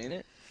explain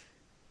it?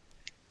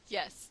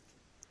 Yes.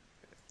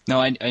 No,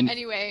 I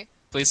Anyway,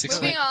 please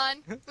explain.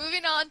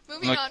 moving on.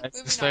 Look,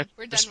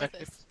 We're done with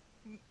this.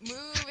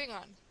 Moving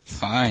on.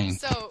 Fine.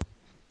 So,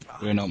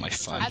 We know my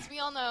fun. as we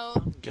all know,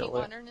 Kate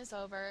Gillet. Modern is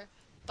over,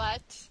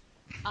 but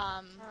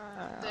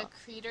the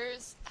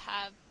creators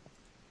have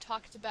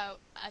talked about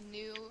a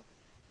new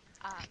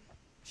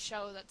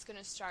show that's going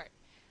to start.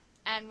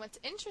 And what's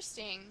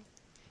interesting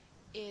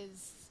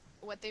is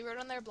what they wrote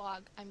on their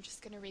blog. I'm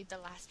just going to read the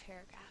last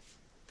paragraph.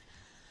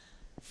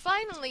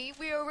 Finally,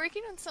 we are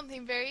working on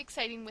something very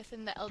exciting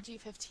within the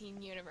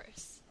LG15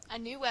 universe. A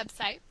new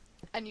website,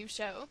 a new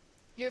show,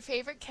 your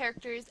favorite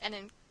characters, and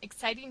an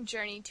exciting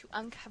journey to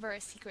uncover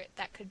a secret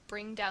that could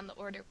bring down the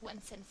Order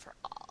once and for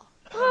all.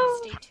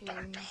 Stay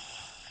tuned.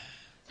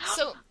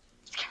 So,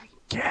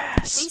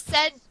 Yes.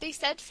 they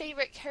said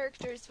favorite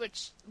characters,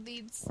 which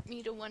leads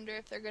me to wonder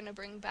if they're going to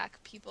bring back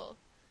people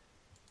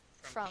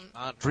from...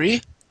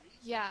 Bree?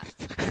 Yeah.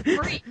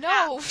 Brie.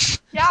 No!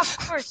 Yeah, of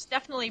course,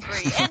 definitely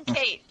Brie. And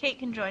Kate. Kate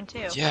can join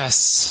too.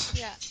 Yes.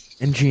 Yeah.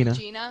 And Gina.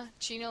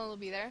 Gina will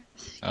be there.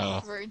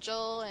 Oh.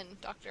 Virgil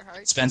and Dr.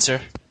 Hart. Spencer.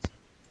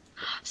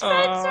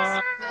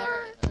 Spencer!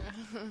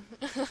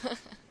 There.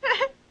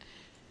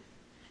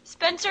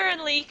 Spencer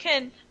and Lee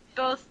can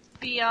both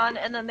be on,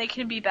 and then they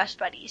can be best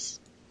buddies.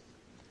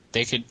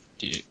 They could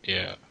do,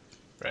 yeah.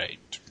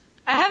 Right.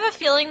 I have a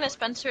feeling that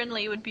Spencer and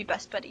Lee would be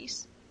best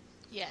buddies.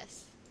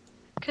 Yes.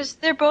 Because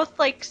they're both,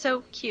 like,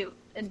 so cute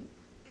and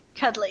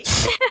cuddly.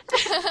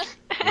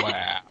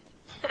 Wow.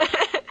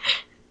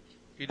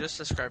 You just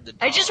described the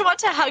dog. I just want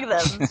to hug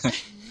them.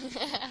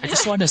 I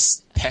just want to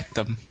pet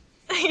them.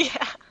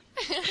 Yeah.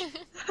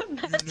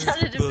 That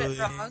sounded a bit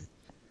wrong.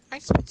 Hi,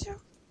 Spencer.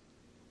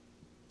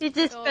 It's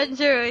a So-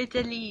 Spencer or it's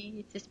a Lee.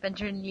 It's a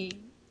Spencer and Lee.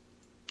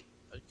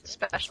 It's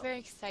Special. very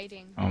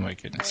exciting. Oh my Very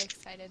goodness.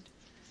 excited.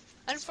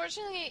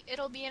 Unfortunately,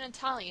 it'll be in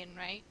Italian,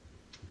 right?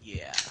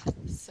 Yeah.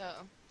 So,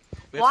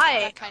 We have Why?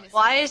 that kind of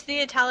Why is the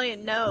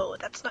Italian no?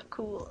 That's not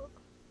cool.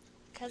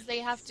 Because they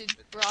have to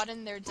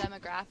broaden their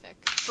demographic.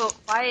 But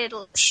why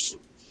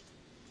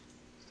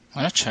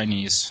Why not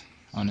Chinese,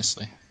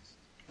 honestly?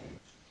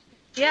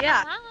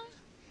 Yeah.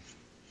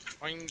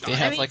 They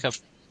have like 1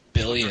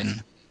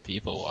 billion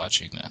people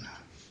watching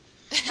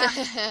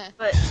that.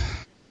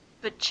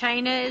 But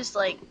China is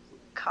like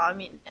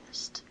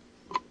communist.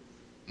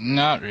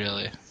 Not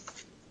really.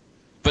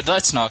 But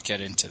let's not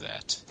get into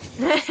that.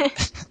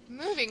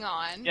 Moving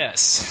on. Yes.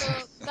 So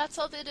that's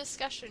all the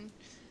discussion.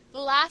 The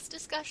last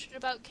discussion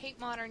about Kate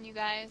Modern, you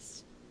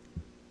guys.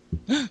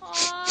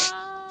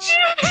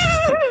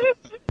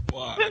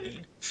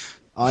 Why?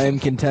 I am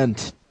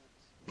content.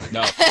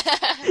 No.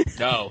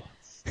 No.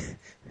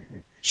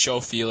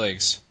 Show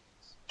feelings.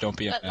 Don't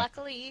be a But man.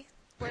 luckily,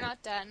 we're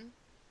not done.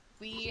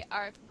 We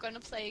are going to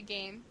play a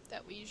game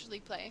that we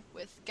usually play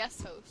with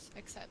guest hosts,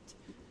 except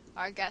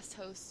our guest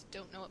hosts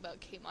don't know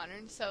about Kate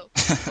Modern. So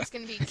it's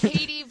going to be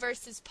Katie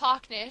versus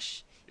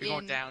Pocknish. You're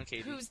going down,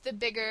 Katie. Who's the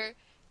bigger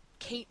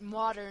Kate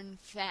Modern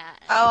fan?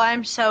 Oh,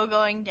 I'm so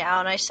going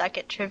down. I suck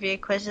at trivia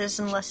quizzes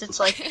unless it's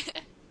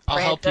like I'll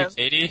help you, random.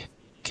 Katie.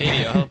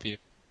 Katie, I'll help you.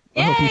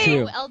 I'll help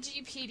you No too.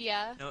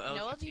 LGpedia. No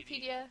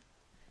LGpedia.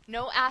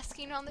 No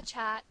asking on the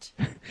chat.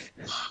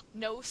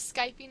 No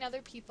Skyping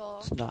other people.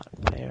 It's not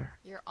fair.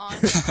 You're on.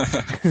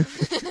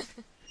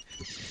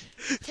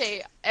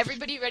 Okay,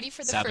 everybody ready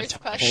for the Sabotage.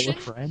 first question? Phone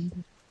a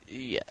friend?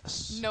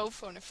 Yes. No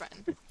phone a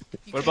friend.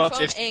 You What can about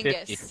phone 50-50?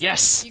 Angus.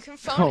 Yes! You can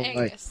phone Oh,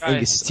 Angus. right.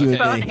 Angus, it's you Okay.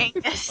 and Phone me.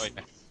 Angus. Oh,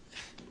 yeah.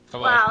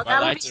 Come Wow, on, my that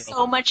would be lines are so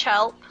open. much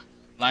help.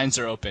 Lines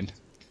are open.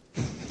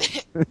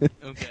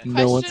 Okay.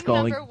 No one's Question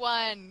calling. number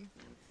 1.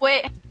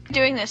 Wait,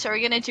 doing this. Are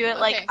we gonna do it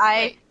like Okay, I?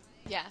 wait.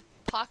 Yeah.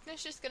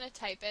 Pocknish is gonna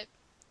type it.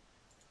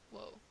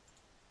 Whoa.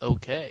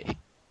 Okay.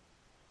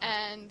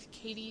 And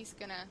Katie's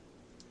gonna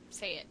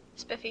say it.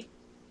 Spiffy.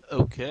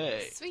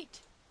 Okay.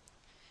 Sweet.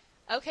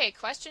 Okay,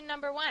 question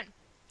number 1.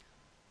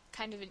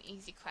 Kind of an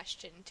easy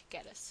question to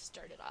get us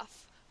started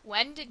off.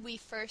 When did we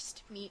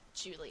first meet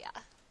Julia?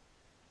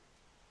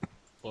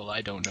 Well,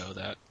 I don't know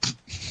that.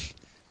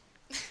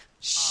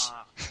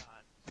 God.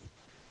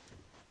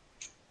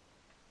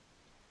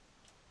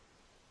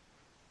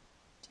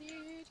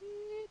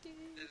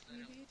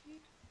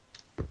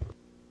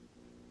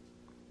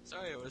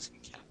 Sorry, I was in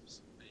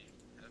caps.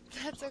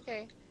 That's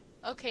okay.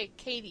 Okay,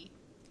 Katie,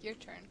 your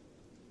turn.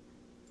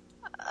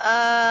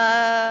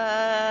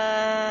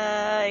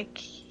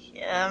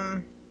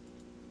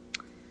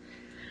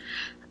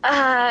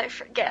 I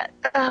forget.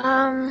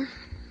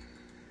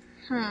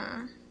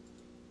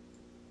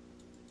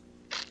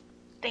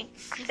 Think.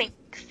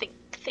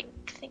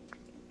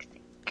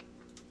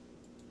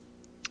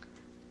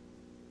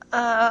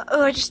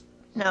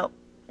 No,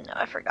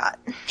 I forgot.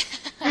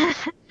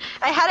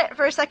 I had it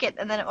for a second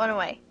and then it went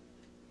away.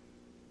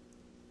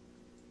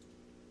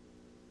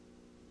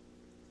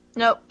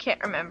 Nope, can't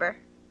remember.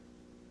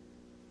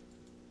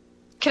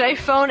 Can I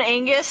phone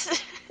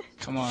Angus?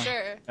 Come on.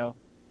 Sure. No.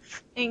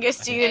 Angus,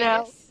 do you know?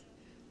 Angus?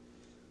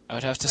 I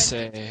would have to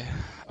say...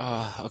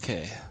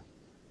 okay.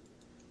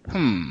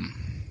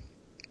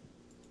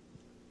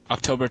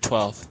 October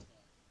 12th.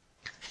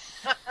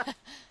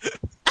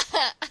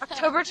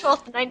 October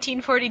 12th,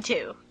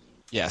 1942.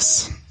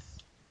 Yes.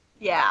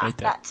 Yeah, Right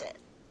there. that's it.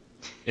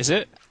 Is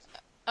it?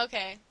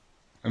 Okay.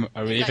 Are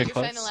we Is that even your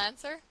close? final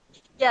answer?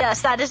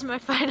 Yes, that is my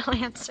final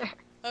answer.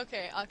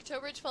 Okay,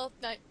 October 12th,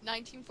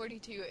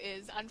 1942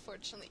 is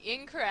unfortunately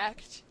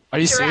incorrect. Are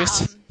you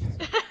serious?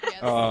 Yes.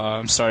 Oh,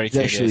 I'm sorry, It's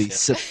Katie. actually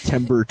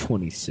September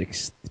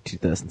 26th,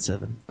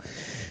 2007.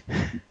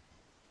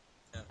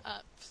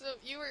 So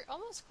you were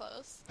almost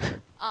close.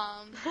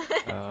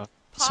 Sorry.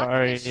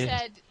 Pocknish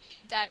said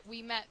that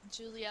we met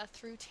Julia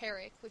through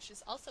Tarek, which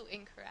is also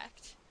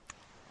incorrect.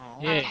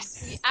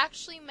 Yes. We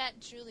actually met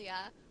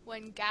Julia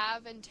when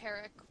Gav and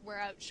Tarek were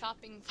out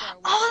shopping for a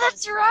Oh,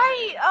 that's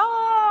right!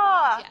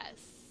 Oh! Yes.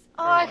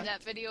 Oh, And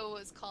that video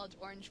was called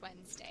Orange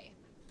Wednesday.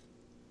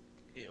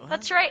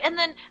 that's right. And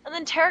then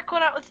Tarek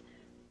went out with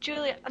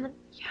Julia, and then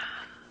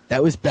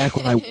That was back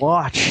when I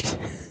watched.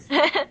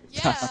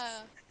 Yeah.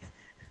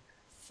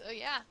 So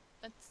yeah,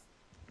 that's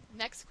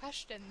next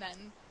question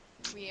then.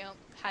 We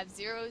have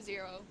 0-0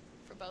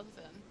 for both of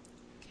them.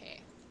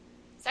 Okay.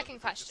 Second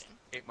question.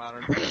 Kate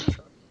Modern.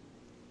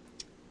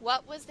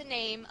 What was the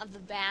name of the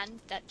band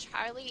that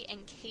Charlie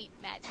and Kate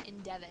met in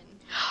Devon?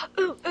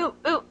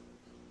 ooh.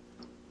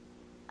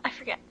 I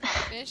forget.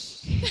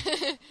 Fish.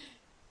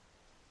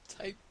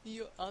 Type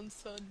your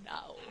answer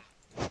now.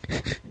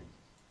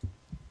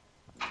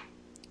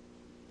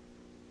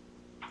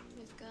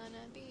 It's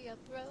gonna be a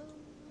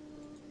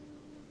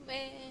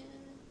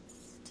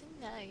romance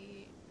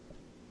tonight.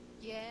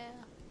 Yeah.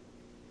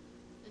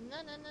 Na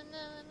na na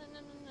na na na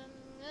na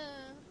na.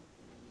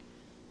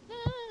 Na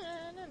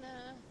na na na.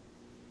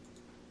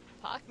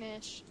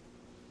 Pocknish.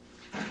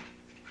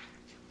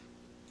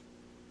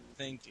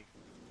 Thinking.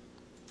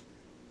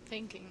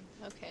 Thinking.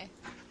 Okay.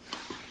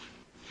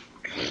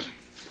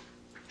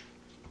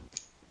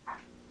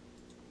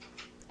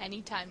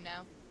 Anytime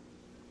now.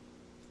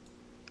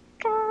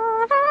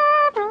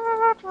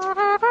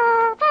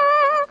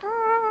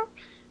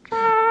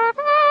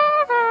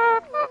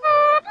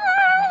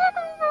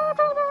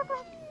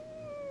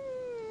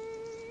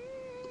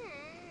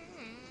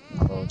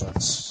 Oh,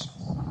 that's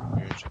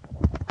weird.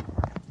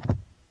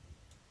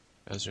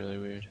 That was really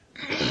weird.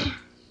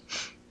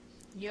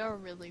 You're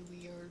really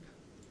weird.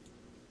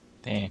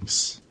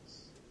 Thanks.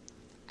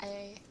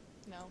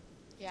 No.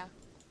 Yeah.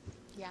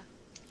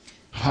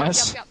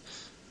 What? Yup.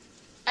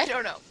 I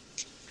don't know.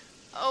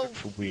 Oh.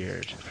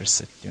 Weird for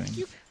doing.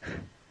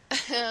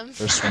 Um,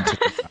 First one to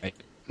the fight.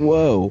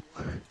 Whoa.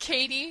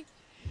 Katie,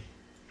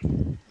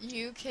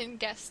 you can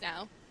guess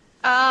now.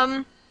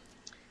 I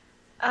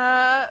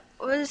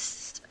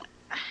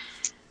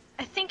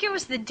think it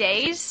was the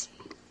days.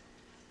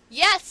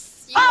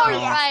 Yes, you Oh, are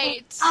yeah.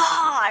 right.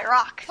 I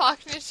rock.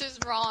 Pocknish is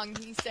wrong.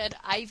 He said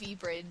Ivy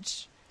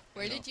Bridge.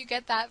 Where did you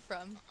get that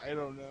from? I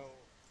don't know.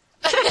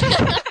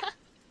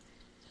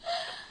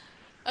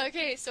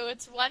 Okay, so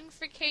it's 1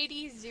 for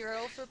Katie,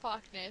 0 for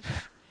Pocknish.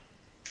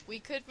 We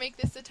could make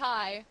this a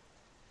tie.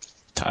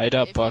 Tied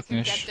up, If you can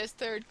Bucknish. get this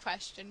third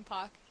question,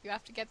 Pock. You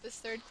have to get this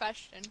third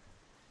question.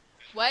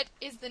 What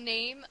is the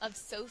name of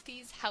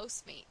Sophie's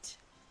housemate?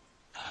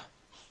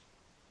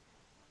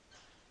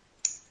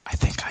 I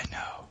think I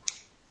know.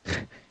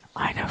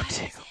 I know What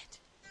too. is it?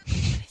 What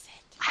is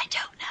it? I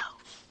don't know.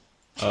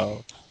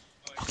 Oh.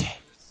 Okay.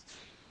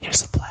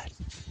 Here's a plan.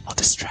 I'll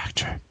distract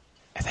her,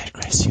 and then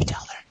Grace, you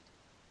tell her.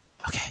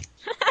 Okay.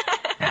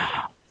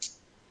 No.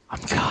 I'm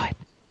God.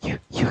 You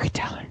can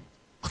tell her.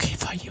 Okay,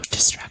 fine. You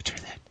distract her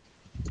then.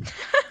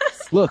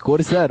 Look, what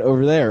is that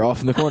over there,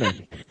 off in the corner?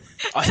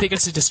 I think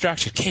it's a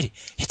distraction. Katie,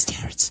 it's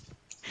carrots.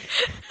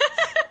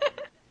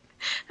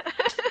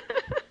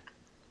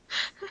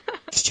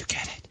 Did you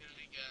get it?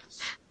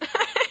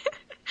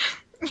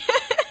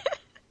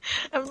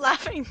 I'm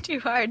laughing too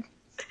hard.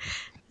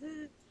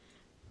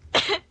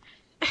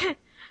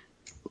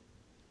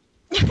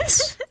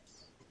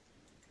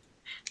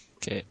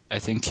 Okay, I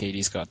think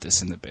Katie's got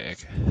this in the bag.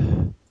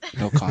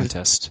 No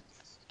contest.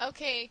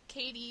 Okay,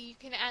 Katie, you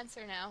can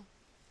answer now.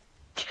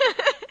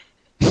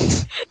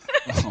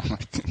 Oh my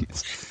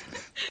goodness.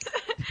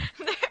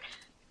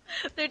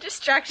 Their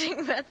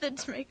distracting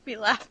methods make me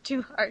laugh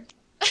too hard.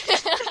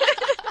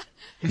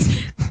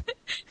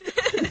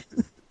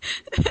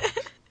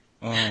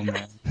 Oh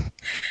man.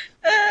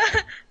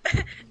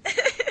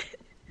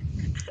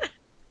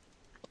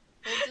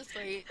 We'll just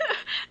wait.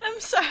 I'm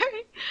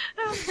sorry.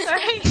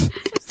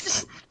 It's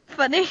just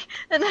funny,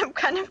 and I'm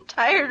kind of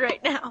tired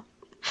right now.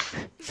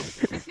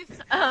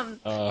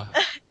 I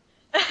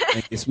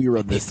guess we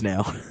run this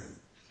now.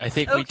 I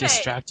think we Okay.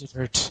 distracted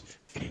her.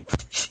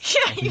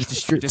 Yeah, We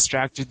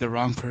distracted the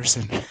wrong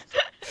person.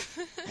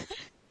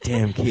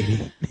 Damn,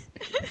 Katie.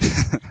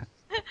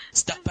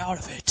 Step out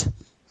of it.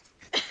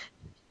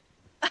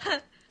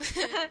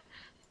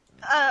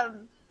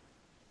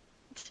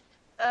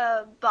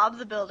 Bob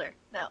the Builder.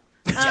 No.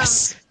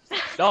 Yes.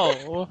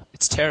 No,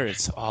 it's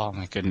Terrence. Oh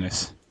my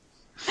goodness.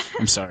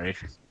 I'm sorry.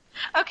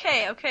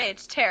 Okay,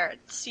 it's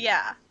Terrence.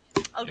 Yeah.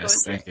 I'll go Yes,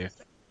 with thank it. you.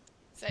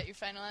 Is that your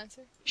final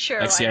answer?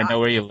 Sure. Lexi, why I not? know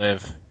where you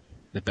live.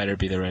 That better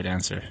be the right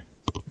answer.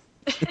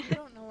 I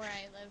don't know where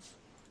I live.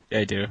 Yeah,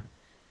 I do.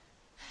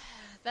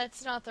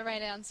 That's not the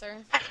right answer.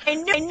 I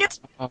knew it.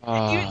 You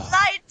Oh,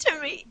 lied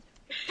to me.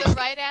 The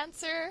right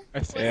answer I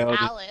was failed.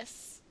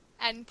 Alice,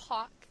 and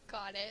Pock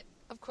got it.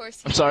 Of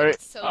course, he I'm sorry.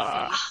 picked Sophie.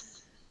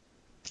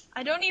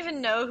 I don't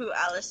even know who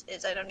Alice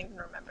is. I don't even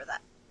remember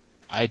that.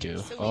 I do.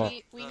 So Oh,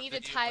 we need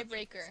a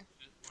tiebreaker.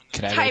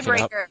 can I make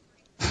it up? Tiebreaker.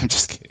 I'm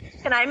just kidding.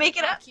 Can I make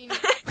it up?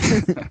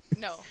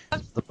 No.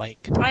 The mic.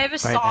 I have a Right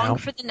song now.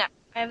 for the next.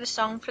 I have a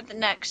song for the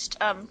next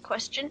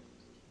question.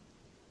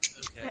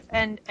 Okay.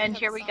 And have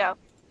here a we song. go.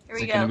 Here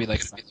Is we it gonna go. be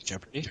like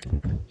Jeopardy?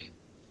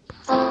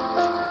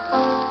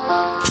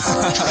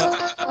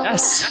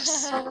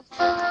 Yes. I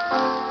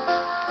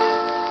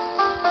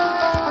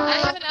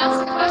haven't asked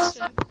the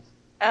question.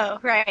 Oh,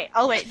 right.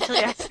 I'll wait until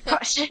you ask the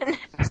question.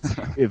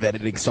 You have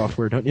editing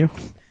software, don't you?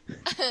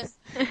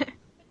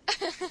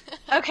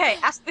 Okay,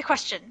 ask the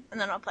question, and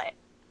then I'll play it.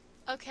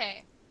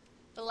 Okay.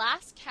 The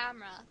last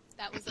camera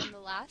that was in the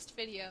last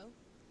video,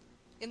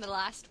 in the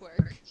last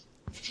work,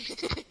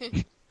 I know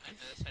this.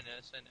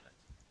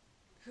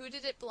 who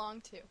did it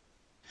belong to?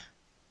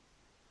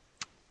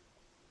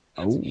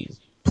 Oh,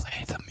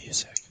 Play the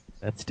music.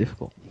 that's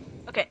difficult.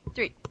 Okay,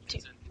 3, 2,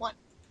 1.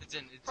 It's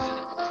in.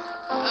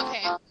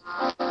 Okay.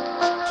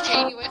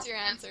 Katie, what's your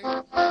answer?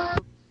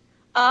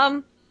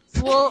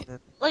 Well,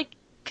 like,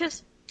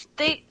 cause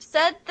they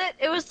said that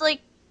it was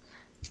like,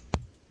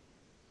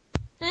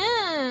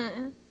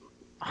 I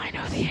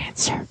know the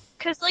answer.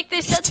 cause like they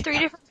said 3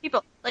 different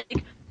people.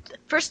 Like,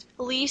 first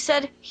Lee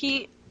said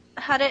he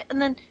had it, and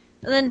then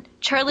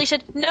Charlie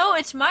said, no,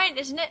 it's mine,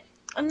 isn't it?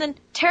 And then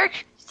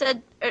Tarek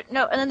said,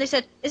 no, and then they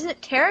said, isn't it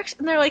Tarek's?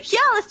 And they're like, yeah,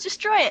 let's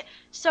destroy it.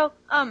 So,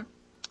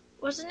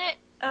 wasn't it,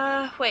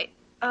 wait,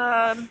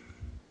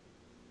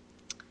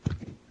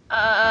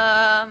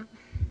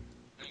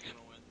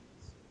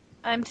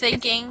 I'm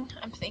thinking.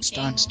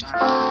 Stun.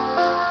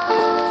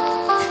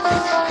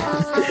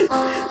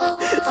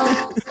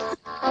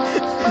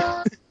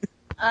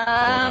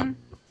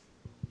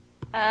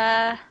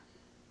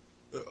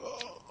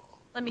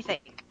 Let me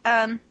think.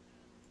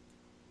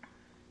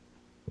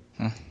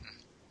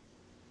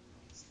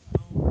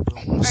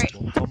 Alright.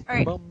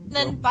 Alright.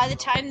 Then by the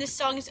time this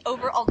song is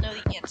over, I'll know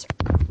the answer.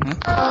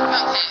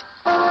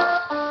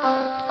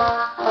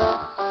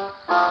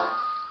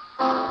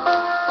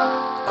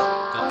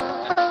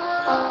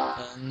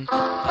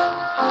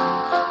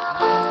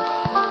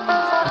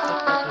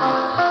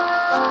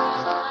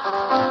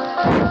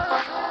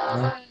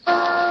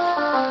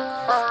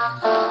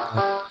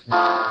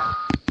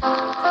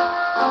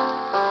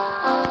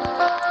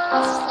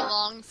 This is a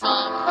long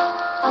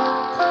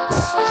song.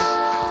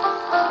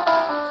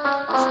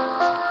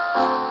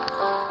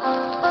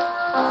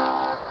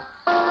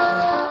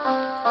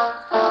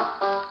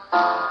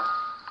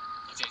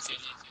 Okay,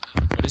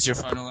 Katie. What is your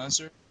final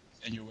answer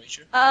and your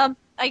wager?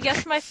 I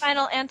guess my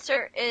final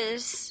answer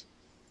is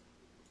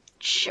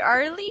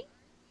Charlie?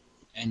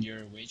 And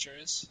your wager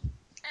is?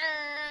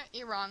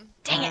 You're wrong.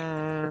 Dang it.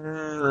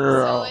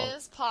 So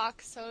is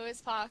Pock. So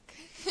is Pock.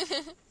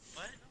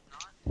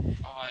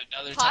 Oh,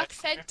 another Pock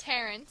time. said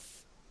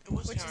Terrence, It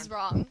was which Terrence. is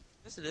wrong.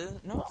 Yes, it is.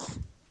 No.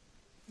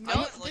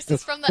 No, this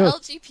is from the No.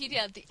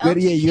 LGpedia. The Yeah,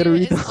 you gotta LGpedia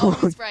read is the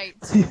always long-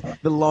 right.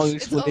 The long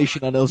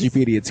explanation on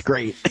LGPD, it's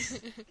great.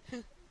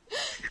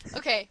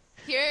 Okay,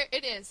 here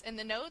it is in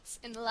the notes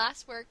in the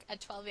last work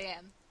at 12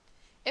 a.m.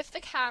 If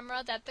the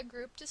camera that the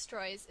group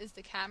destroys is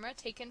the camera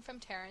taken from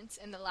Terrence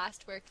in the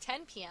last work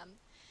 10 p.m.,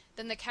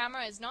 then the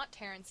camera is not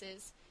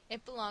Terrence's.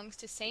 It belongs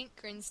to St.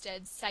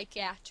 Grinstead's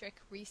Psychiatric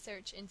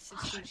Research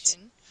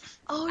Institution,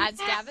 Oh, as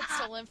yeah. Gavin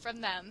stole it from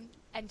them,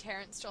 and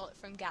Terrence stole it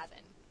from Gavin.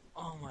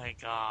 Oh my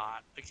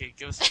god. Okay,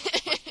 give us.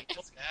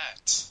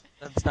 That.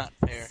 That's not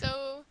fair.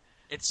 So,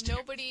 It's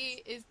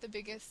nobody is the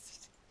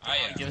biggest. I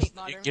am. Give Kate us,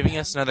 Modern you're giving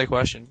fan. us another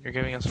question. You're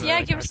giving us another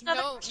Yeah, give us question.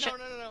 another No, question.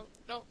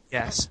 no.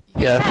 Yes.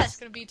 No, Yes. It's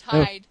gonna be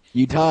tied.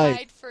 You tied.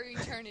 Tied for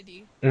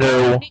eternity.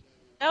 No.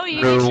 No,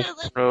 you No. need to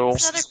let No. give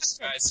us another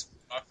question. Guys,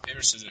 rock,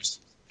 paper, scissors.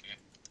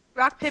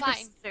 Rock, paper,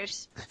 Fine.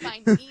 scissors.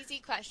 Fine. Easy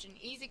question.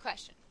 Easy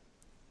question.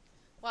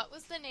 What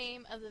was the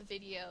name of the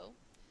video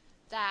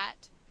that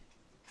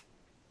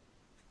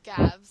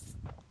Gav's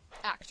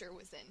actor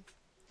was in,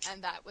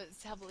 and that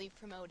was heavily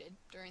promoted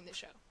during the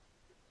show?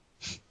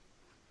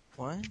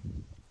 What?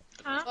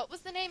 Huh? What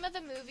was the name of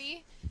the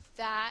movie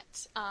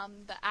that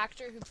the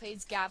actor who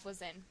plays Gav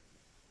was in?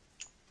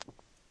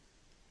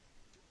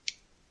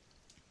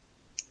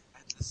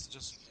 This is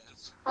just a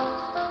guess.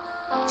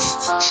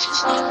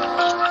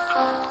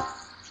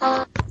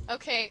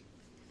 Okay.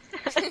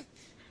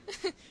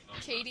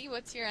 Katie,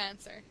 what's your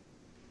answer?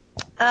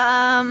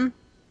 I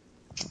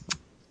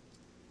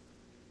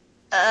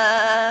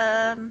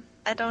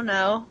don't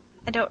know.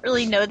 I don't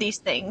really know these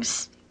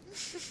things.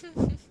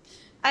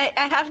 I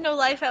have no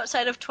life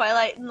outside of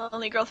Twilight and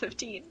Lonely Girl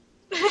 15.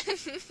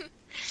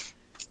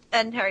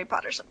 And Harry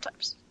Potter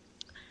sometimes.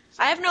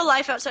 I have no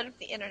life outside of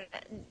the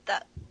internet, and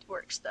that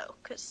works though,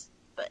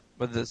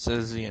 But this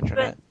is the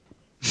internet.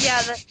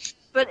 yeah,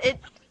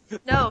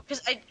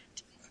 because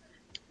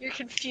you're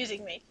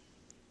confusing me.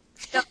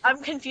 No,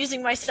 I'm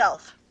confusing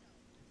myself.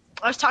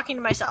 I was talking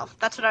to myself.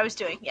 That's what I was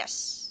doing.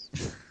 Yes.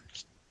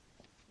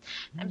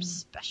 I'm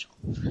special.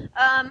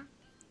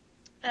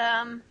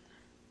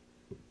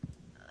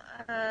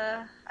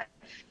 I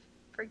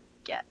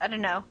forget. I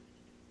don't know.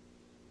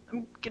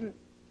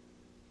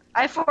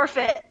 I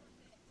forfeit.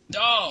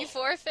 No! You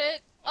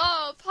forfeit?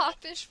 Oh,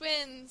 Pockfish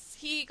wins.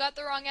 He got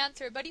the wrong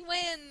answer, but he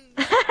wins.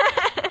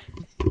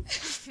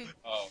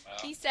 Oh, wow.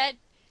 He said,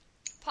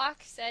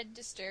 Pock said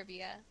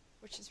Disturbia,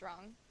 which is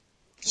wrong.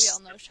 We all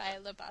know Shia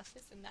LaBeouf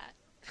is in that.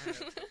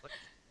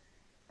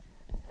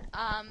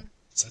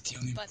 Is that the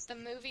only But the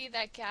movie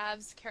that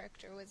Gav's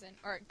character was in,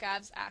 or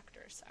Gav's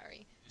actor,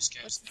 sorry. What's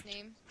his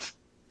name?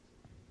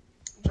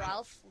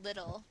 Ralph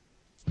Little.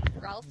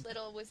 Ralph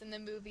Little was in the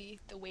movie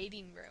The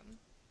Waiting Room,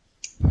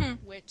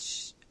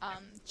 which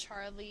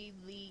Charlie,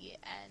 Lee,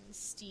 and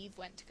Steve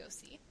went to go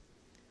see,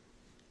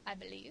 I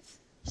believe.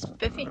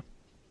 Spiffy.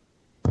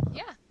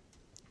 Yeah.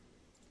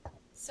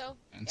 So,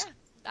 yeah,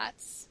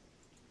 that's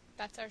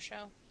our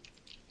show.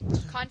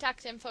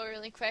 Contact info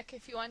really quick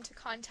if you want to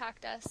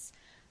contact us.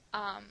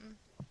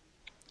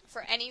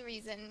 For any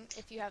reason,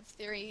 if you have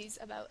theories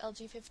about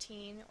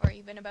LG15 or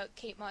even about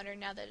Kate Modern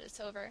now that it's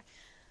over,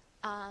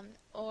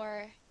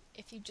 or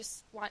if you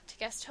just want to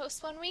guest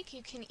host one week,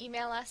 you can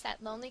email us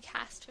at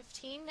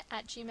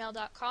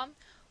lonelycast15@gmail.com,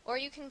 or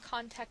you can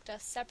contact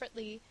us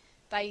separately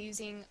by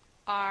using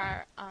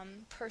our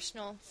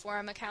personal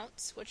forum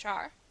accounts, which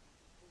are...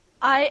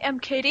 I am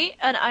Katie,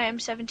 and I am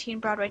 17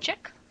 Broadway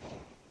Chick.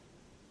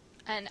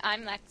 And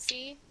I'm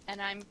Lexi,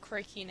 and I'm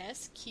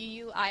Quirkiness,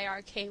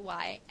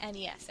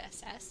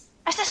 QUIRKYNESSS.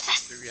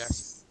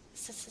 SSS.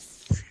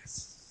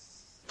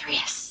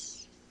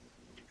 3S.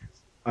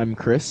 I'm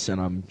Chris,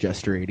 and I'm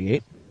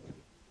Jester88.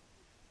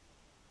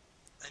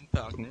 I'm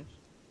Falconish,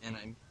 and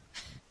I'm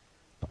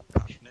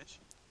Falconish.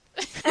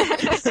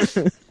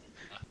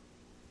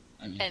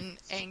 And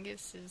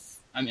Angus is...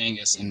 I'm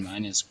Angus, and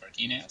mine is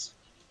Quirkiness.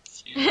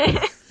 No.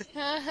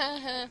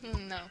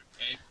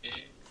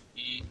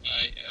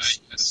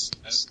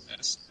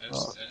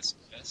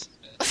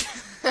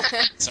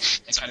 Sorry,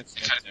 I kind of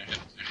there.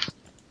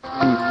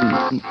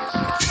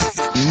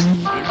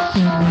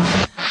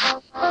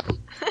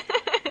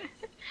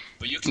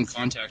 But you can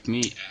contact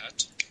me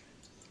at...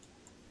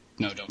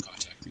 No, don't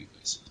contact me,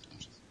 please.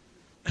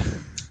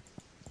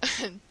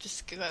 Don't.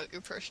 Just give out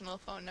your personal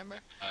phone number.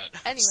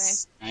 Anyway.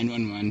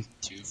 911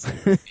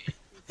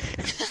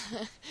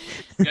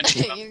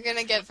 You're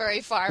gonna get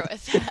very far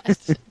with that.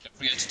 Don't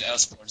forget to dial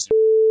sports.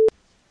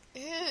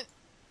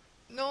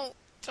 No,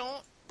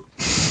 don't.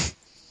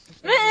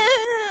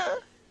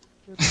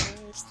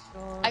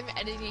 I'm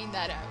editing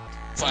that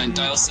out. Fine,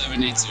 dial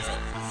 780.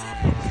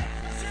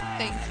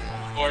 Thank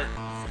you. Or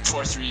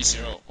 430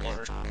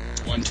 or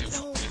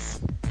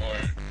 125 or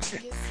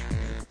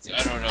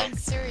I don't know. I'm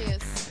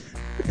serious.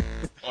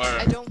 Or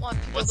I don't want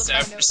people what's to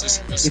San find out where I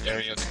Francisco's live.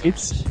 area code?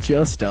 It's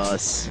just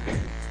us.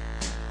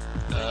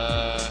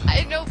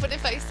 I know, but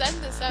if I send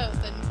this out,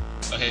 then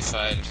Okay,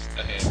 fine.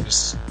 Okay,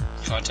 just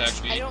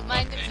contact me. I don't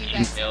mind if you by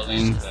guys-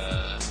 emailing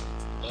the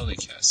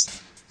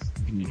Lowlycast.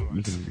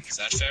 Is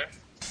that fair?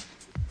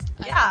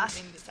 Yeah. I'm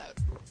sending this out.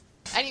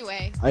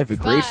 Anyway, I have a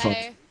great bye.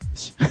 phone.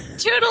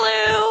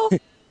 Toodaloo!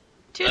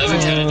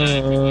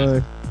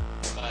 Bye.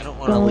 I don't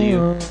want to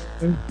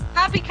leave.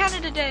 Happy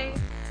Canada Day!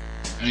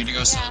 I need to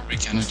go celebrate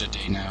Canada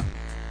Day now.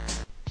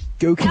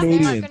 Go There are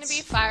Canadians. gonna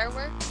be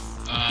fireworks.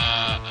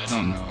 I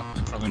don't know.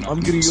 I'm probably not. I'm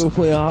gonna go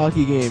play a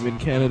hockey game in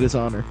Canada's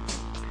honor.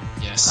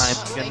 Yes. I'm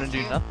Oh, gonna thank do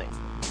you. nothing.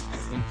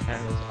 In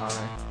Canada's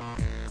honor.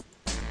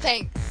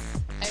 Thanks.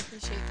 I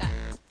appreciate that.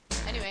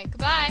 Anyway,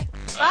 goodbye.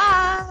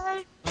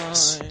 Bye!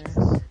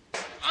 Bye.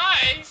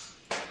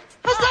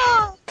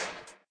 Huzzah!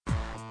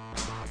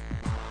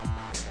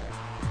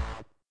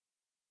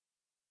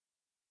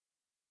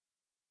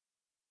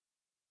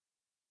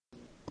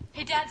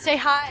 Hey, Dad, say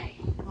hi.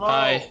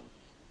 Hi.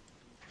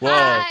 Whoa.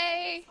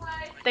 Hi.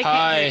 They Hi.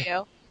 can't hear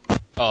you.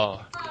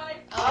 Oh.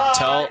 Oh,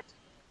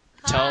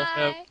 Tell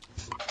hi. him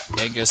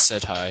Angus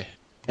said hi.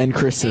 And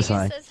Chris says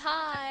hi. Angus says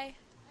hi.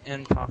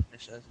 And Pockner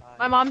says hi.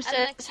 My mom And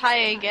says Lexi hi, says hi.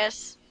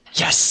 Angus.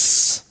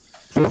 Yes.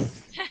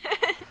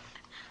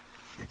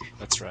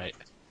 That's right.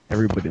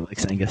 Everybody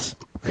likes Angus.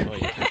 Oh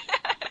yeah.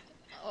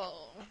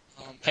 Oh,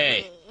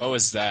 Hey, what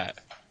was that?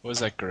 What was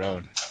that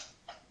groan?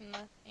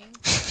 nothing.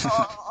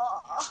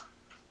 Oh.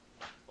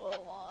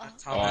 Oh,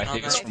 Oh, I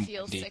think it's I from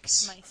feel sick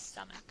Wendy's. to my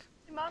stomach.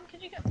 Hey, Mom, can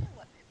you get me a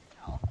wet paper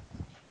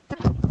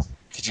towel?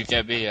 Could you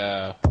get me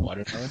a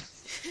watermelon?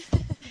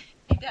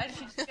 Hey, Dad,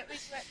 can you get me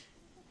a wet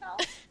paper towel?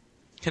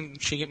 Can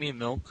she get me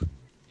milk? Could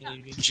you get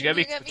Can me you get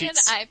me an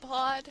cookies?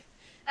 iPod?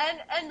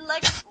 And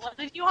Lex, what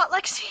did you want,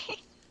 Lexi?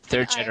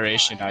 Third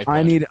generation iPod.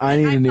 I need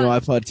a new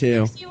iPod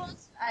too. Lexi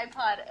wants an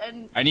iPod,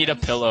 and I need a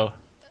pillow.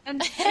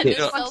 and And a Angus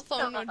cell wants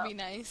phone pillow. would be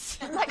nice.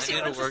 And I Lexi need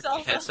a wants working cell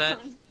phone. headset.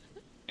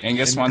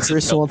 Angus And wants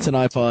Chris a pillow. wants an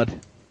iPod.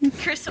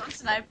 Chris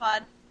wants an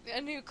iPod. A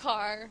new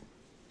car.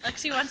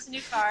 Lexi wants a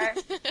new car.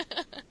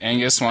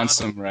 Angus wants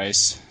some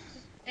rice.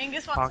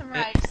 Angus wants some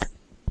Pocket. rice.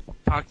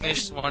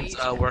 Pockner wants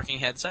a working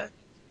headset.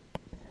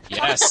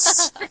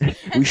 Yes.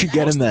 We should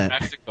get him that.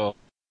 Practical.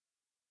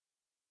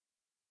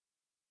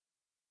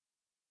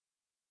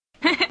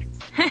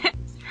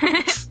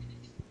 Oh,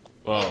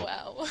 Whoa.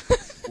 wow.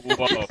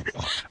 Whoa.